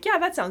just be like, yeah,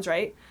 that sounds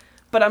right.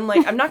 But I'm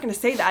like, I'm not going to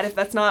say that if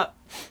that's not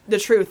the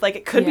truth. Like,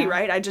 it could be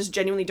right. I just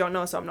genuinely don't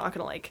know, so I'm not going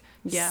to, like,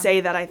 say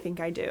that I think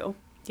I do.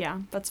 Yeah,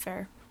 that's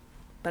fair.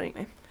 But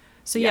anyway.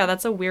 So, yeah,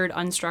 that's a weird,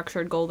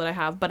 unstructured goal that I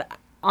have. But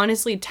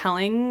honestly,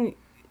 telling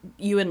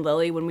you and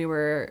Lily when we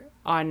were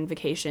on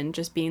vacation,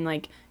 just being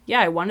like, yeah,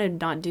 I want to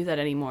not do that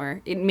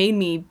anymore. It made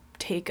me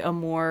take a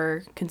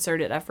more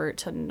concerted effort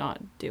to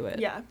not do it.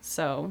 Yeah.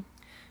 So.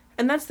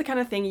 And that's the kind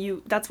of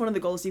thing that's one of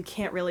the goals you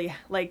can't really,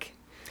 like.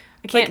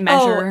 I can't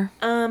measure.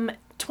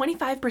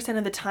 25%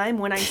 of the time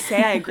when I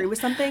say I agree with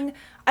something,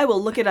 I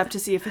will look it up to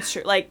see if it's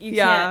true. Like, you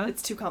can't,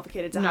 it's too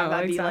complicated to have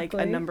that be, like,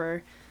 a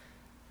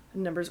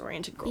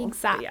numbers-oriented goal.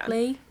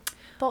 Exactly.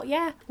 But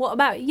yeah, what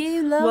about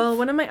you, love? Well,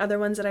 one of my other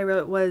ones that I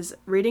wrote was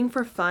reading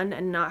for fun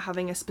and not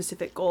having a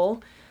specific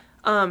goal.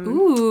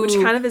 Which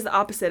kind of is the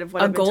opposite of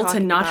what I've been talking about. A goal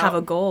to not have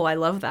a goal. I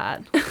love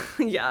that.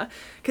 Yeah.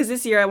 Because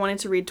this year I wanted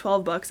to read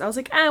 12 books. I was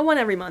like, one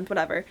every month,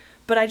 whatever.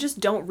 But I just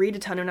don't read a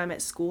ton when I'm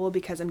at school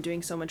because I'm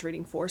doing so much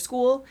reading for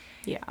school.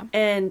 Yeah.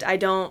 And I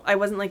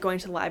wasn't, like, going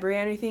to the library or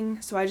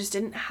anything, so I just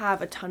didn't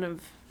have a ton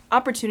of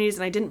opportunities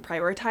and I didn't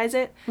prioritize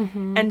it.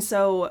 Mm-hmm. And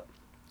so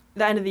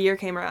the end of the year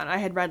came around. I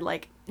had read,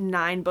 like,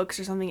 9 books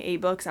or something, 8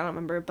 books, I don't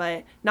remember,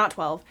 but not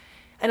 12.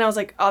 And I was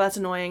like, oh, that's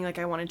annoying. Like,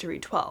 I wanted to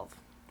read 12.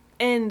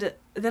 And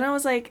then I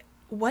was like,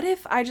 what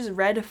if I just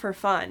read for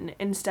fun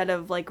instead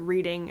of, like,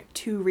 reading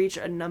to reach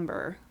a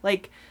number?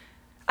 Like,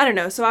 I don't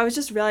know. So I was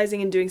just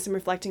realizing and doing some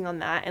reflecting on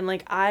that. And,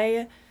 like,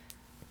 I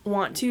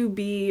want to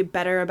be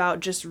better about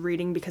just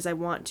reading because I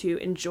want to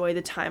enjoy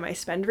the time I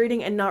spend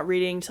reading and not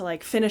reading to,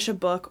 like, finish a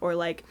book or,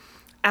 like,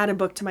 add a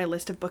book to my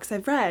list of books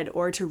I've read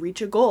or to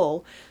reach a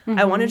goal.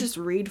 I want to just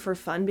read for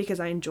fun because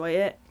I enjoy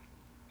it.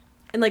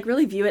 And, like,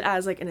 really view it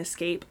as, like, an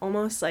escape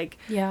almost. Like,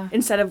 Yeah.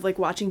 instead of, like,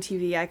 watching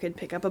TV, I could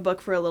pick up a book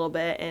for a little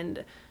bit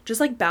and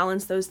just, like,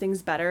 balance those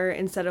things better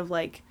instead of,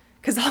 like,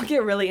 because I'll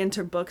get really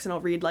into books and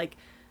I'll read, like,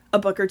 a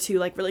book or two,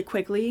 like, really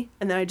quickly,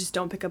 and then I just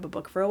don't pick up a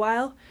book for a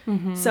while.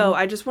 So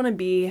I just want to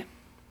be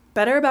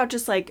better about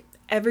just, like,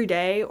 every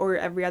day or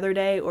every other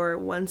day or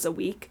once a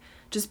week,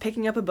 just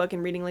picking up a book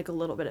and reading, like, a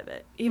little bit of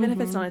it, even if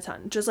it's not a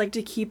ton. Just, like,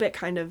 to keep it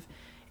kind of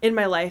in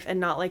my life and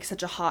not, like,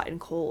 such a hot and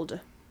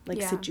cold, like,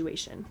 Yeah.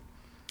 situation.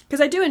 Because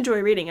I do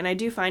enjoy reading, and I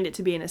do find it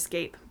to be an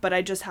escape, but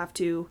I just have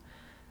to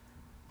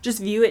just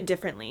view it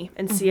differently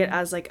and see it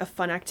as, like, a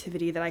fun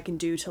activity that I can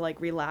do to, like,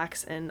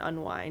 relax and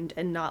unwind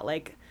and not,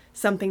 like,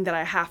 something that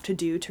I have to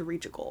do to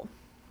reach a goal.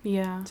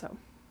 Yeah. So,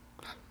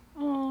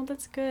 Oh,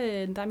 that's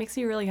good. That makes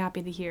me really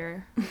happy to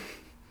hear.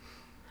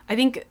 I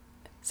think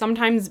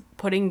sometimes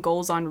putting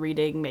goals on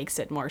reading makes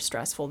it more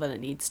stressful than it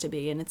needs to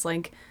be. And it's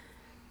like,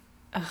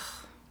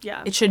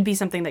 yeah. it should be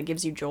something that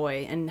gives you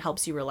joy and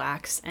helps you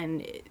relax.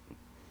 And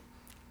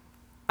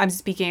I'm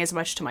speaking as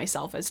much to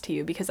myself as to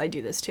you because I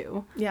do this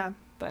too. Yeah.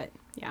 But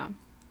yeah.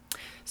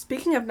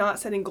 Speaking of not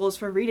setting goals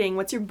for reading,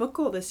 what's your book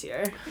goal this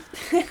year?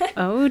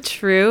 Oh,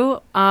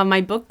 true.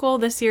 My book goal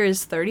this year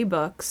is 30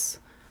 books.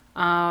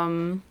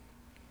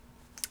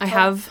 I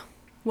have...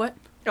 What?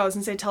 I was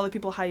going to say, tell the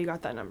people how you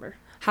got that number.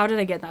 How did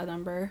I get that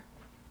number?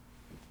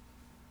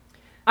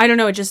 I don't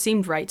know. It just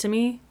seemed right to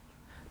me.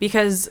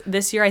 Because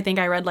this year I think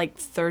I read like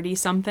 30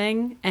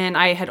 something and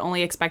I had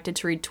only expected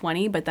to read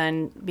 20. But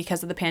then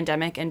because of the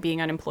pandemic and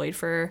being unemployed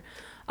for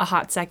a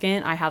hot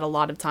second, I had a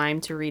lot of time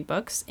to read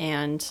books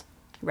and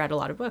read a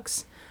lot of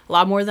books. A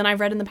lot more than I've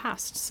read in the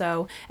past.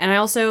 So, and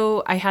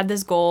I had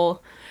this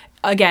goal,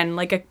 again,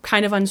 like a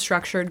kind of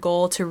unstructured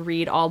goal to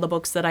read all the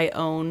books that I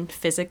own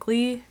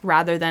physically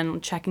rather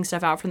than checking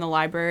stuff out from the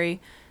library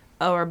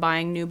or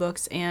buying new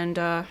books, and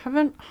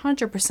haven't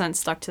 100%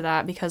 stuck to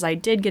that because I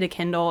did get a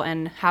Kindle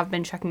and have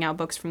been checking out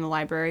books from the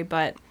library,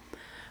 but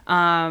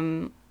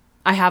I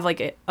have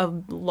like a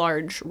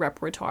large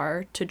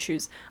repertoire to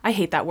choose. I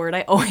hate that word.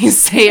 I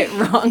always say it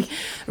wrong.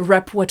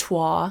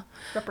 Repertoire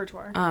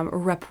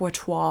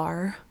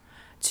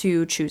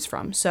to choose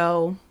from.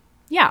 So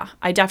yeah,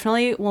 I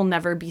definitely will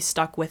never be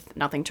stuck with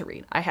nothing to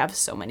read. I have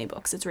so many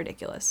books. It's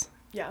ridiculous.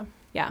 Yeah.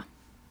 Yeah.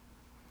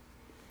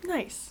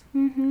 Nice.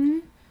 Mm-hmm.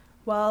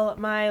 Well,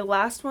 my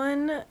last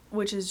one,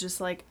 which is just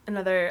like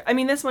another, I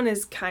mean, this one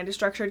is kind of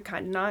structured,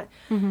 kind of not.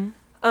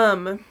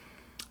 Mm-hmm.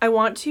 I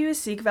want to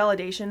seek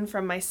validation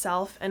from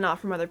myself and not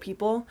from other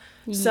people.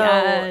 So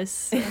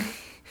Yes.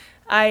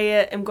 I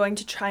am going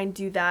to try and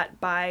do that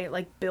by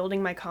like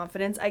building my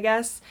confidence, I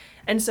guess.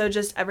 And so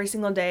just every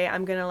single day,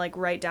 I'm going to like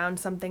write down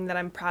something that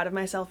I'm proud of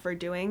myself for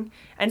doing.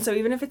 And so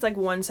even if it's like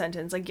one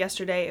sentence, like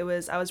yesterday,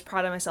 I was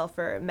proud of myself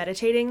for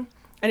meditating.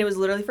 And it was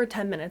literally for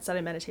 10 minutes that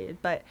I meditated.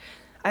 But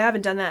I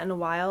haven't done that in a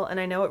while, and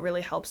I know it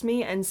really helps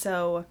me. And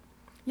so,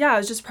 yeah, I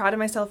was just proud of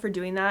myself for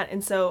doing that.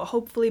 And so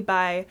hopefully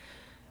by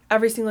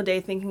every single day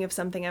thinking of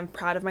something I'm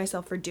proud of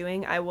myself for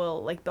doing, I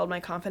will like build my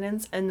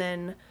confidence and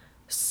then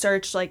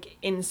search like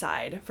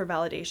inside for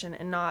validation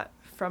and not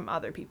from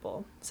other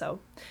people. So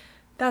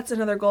that's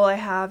another goal I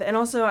have. And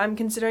also I'm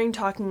considering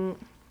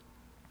talking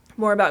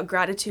more about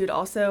gratitude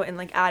also, and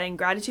like adding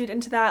gratitude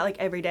into that, like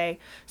every day,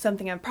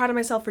 something I'm proud of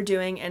myself for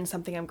doing and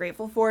something I'm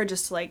grateful for,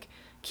 just to like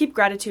keep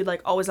gratitude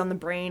like always on the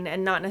brain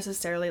and not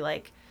necessarily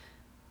like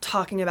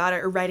talking about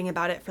it or writing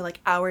about it for like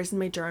hours in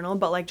my journal,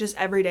 but like just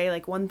every day,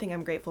 like one thing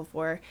I'm grateful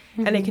for.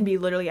 Mm-hmm. And it can be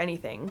literally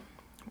anything.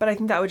 But I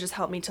think that would just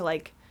help me to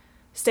like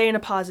stay in a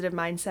positive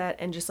mindset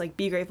and just like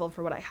be grateful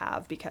for what I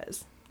have,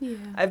 because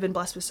I've been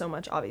blessed with so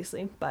much,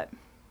 obviously. But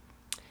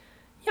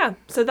yeah,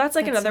 so that's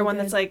like another one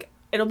that's like,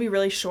 it'll be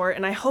really short,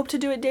 and I hope to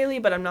do it daily,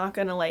 but I'm not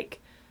gonna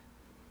like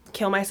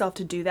kill myself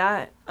to do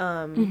that.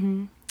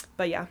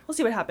 But yeah, we'll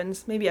see what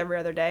happens. Maybe every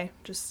other day,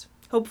 just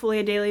hopefully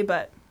a daily,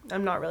 but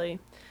I'm not really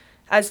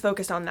as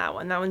focused on that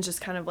one. That one's just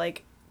kind of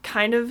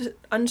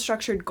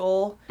unstructured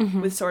goal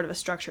with sort of a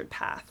structured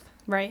path.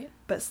 Right.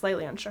 But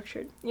slightly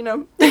unstructured, you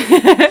know?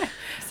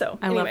 So,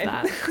 anyway.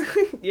 I love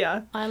that.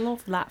 Yeah. I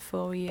love that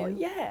for you. But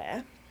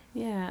yeah.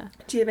 Yeah.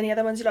 Do you have any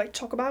other ones you'd like to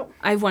talk about?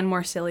 I have one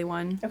more silly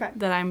one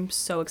that I'm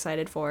so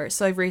excited for.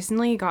 So I've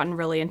recently gotten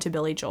really into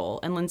Billy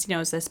Joel, and Lindsay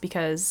knows this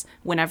because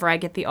whenever I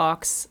get the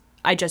aux,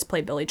 I just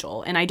play Billy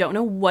Joel, and I don't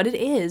know what it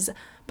is,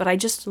 but I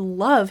just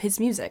love his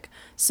music.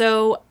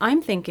 So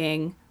I'm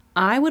thinking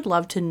I would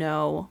love to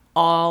know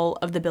all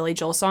of the Billy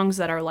Joel songs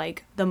that are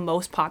like the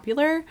most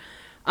popular.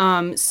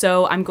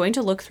 So I'm going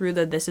to look through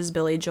the This Is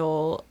Billy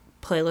Joel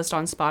playlist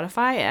on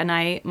Spotify,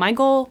 and my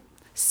goal,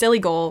 silly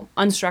goal,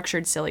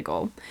 unstructured silly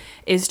goal,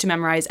 is to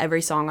memorize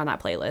every song on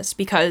that playlist,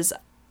 because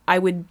I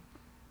would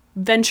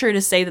venture to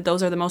say that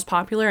those are the most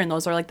popular and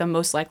those are like the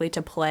most likely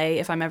to play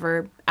if I'm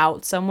ever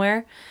out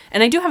somewhere.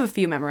 And I do have a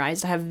few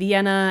memorized. I have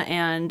Vienna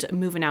and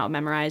Moving Out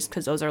memorized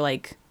because those are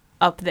like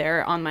up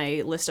there on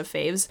my list of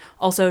faves.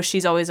 Also,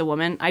 She's Always a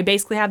Woman. I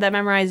basically have that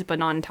memorized, but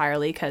not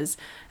entirely because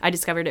I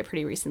discovered it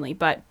pretty recently.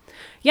 But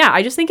yeah,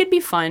 I just think it'd be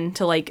fun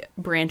to like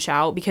branch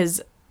out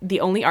because the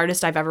only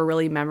artist I've ever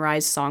really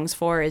memorized songs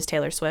for is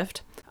Taylor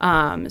Swift.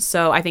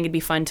 So I think it'd be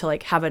fun to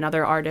like have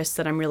another artist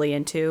that I'm really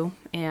into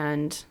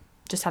and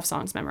just have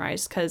songs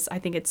memorized because I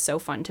think it's so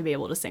fun to be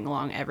able to sing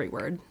along every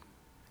word.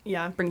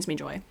 Yeah. Brings me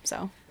joy.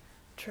 So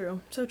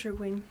True. So true,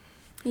 Queen.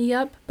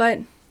 yep, but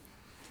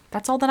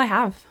that's all that I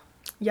have.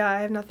 Yeah,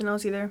 I have nothing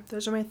else either.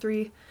 Those are my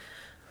 3.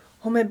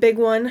 Oh, my big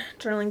one,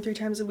 journaling 3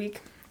 times a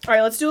week. All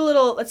right, let's do a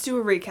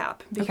recap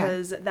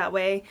because that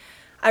way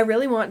I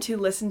really want to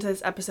listen to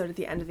this episode at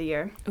the end of the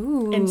year.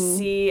 Ooh.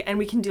 And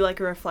we can do like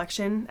a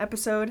reflection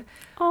episode.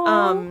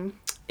 Aww.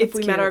 If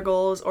we met cute. our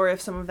goals or if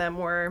some of them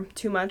were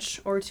too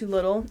much or too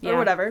little Yeah. or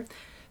whatever.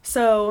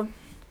 So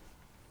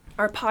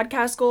our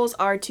podcast goals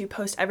are to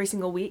post every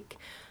single week.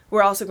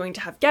 We're also going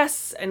to have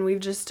guests, and we've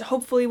just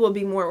hopefully will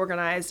be more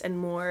organized and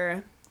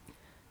more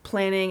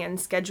planning and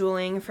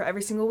scheduling for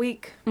every single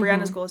week.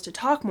 Brianna's goal is to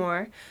talk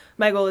more.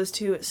 My goal is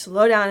to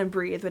slow down and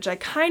breathe, which I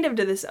kind of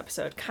did this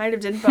episode. Kind of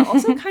didn't, but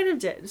also kind of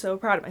did. So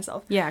proud of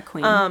myself. Yeah,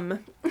 Queen.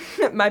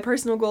 My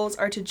personal goals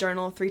are to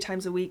journal 3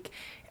 times a week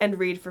and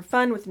read for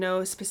fun with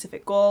no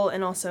specific goal,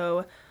 and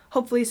also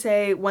hopefully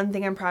say one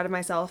thing I'm proud of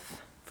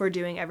myself for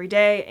doing every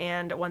day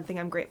and one thing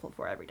I'm grateful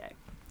for every day.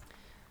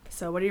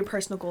 So what are your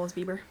personal goals,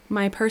 Bieber?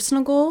 My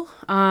personal goal,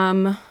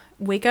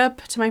 wake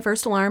up to my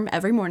first alarm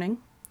every morning.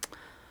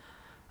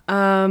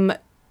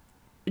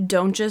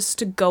 Don't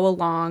just go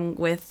along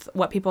with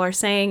what people are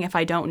saying if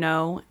I don't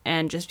know,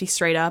 and just be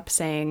straight up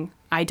saying,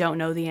 I don't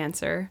know the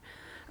answer.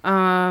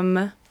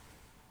 I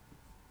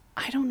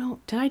don't know.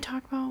 Did I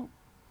talk about?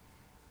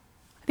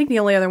 I think the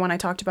only other one I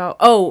talked about.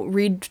 Oh,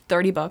 read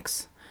 30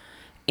 books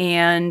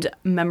and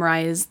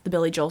memorize the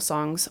Billy Joel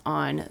songs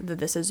on the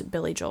This Is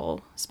Billy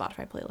Joel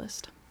Spotify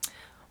playlist.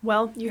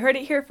 Well, you heard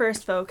it here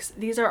first, folks.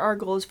 These are our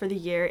goals for the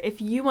year.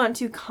 If you want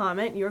to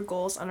comment your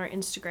goals on our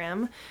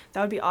Instagram,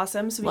 that would be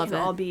awesome. So we can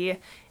all be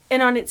in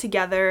on it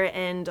together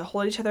and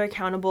hold each other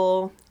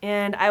accountable.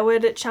 And I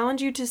would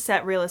challenge you to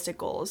set realistic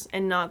goals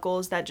and not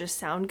goals that just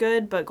sound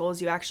good, but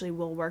goals you actually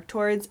will work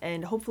towards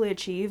and hopefully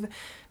achieve,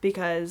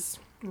 because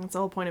that's the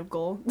whole point of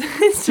goal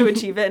is to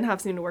achieve it and have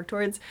something to work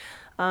towards.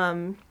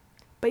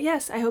 But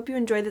yes, I hope you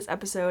enjoyed this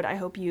episode. I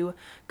hope you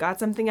got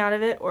something out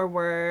of it or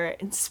were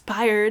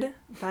inspired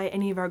by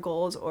any of our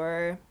goals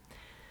or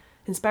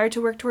inspired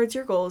to work towards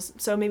your goals.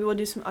 So maybe we'll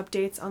do some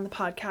updates on the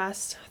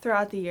podcast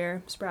throughout the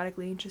year,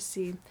 sporadically, just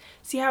see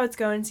how it's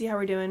going, see how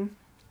we're doing.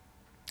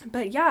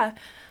 But yeah,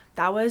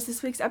 that was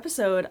this week's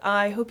episode.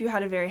 I hope you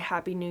had a very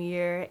happy new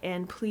year,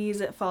 and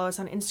please follow us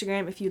on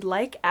Instagram if you'd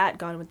like at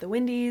Gone with the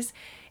Windies,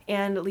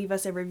 and leave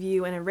us a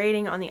review and a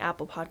rating on the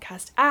Apple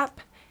Podcast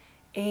app.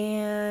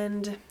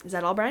 And is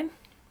that all, Brian?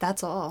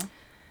 That's all.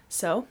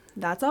 So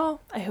that's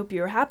all. I hope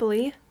you're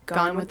happily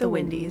gone with the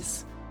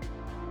Windies.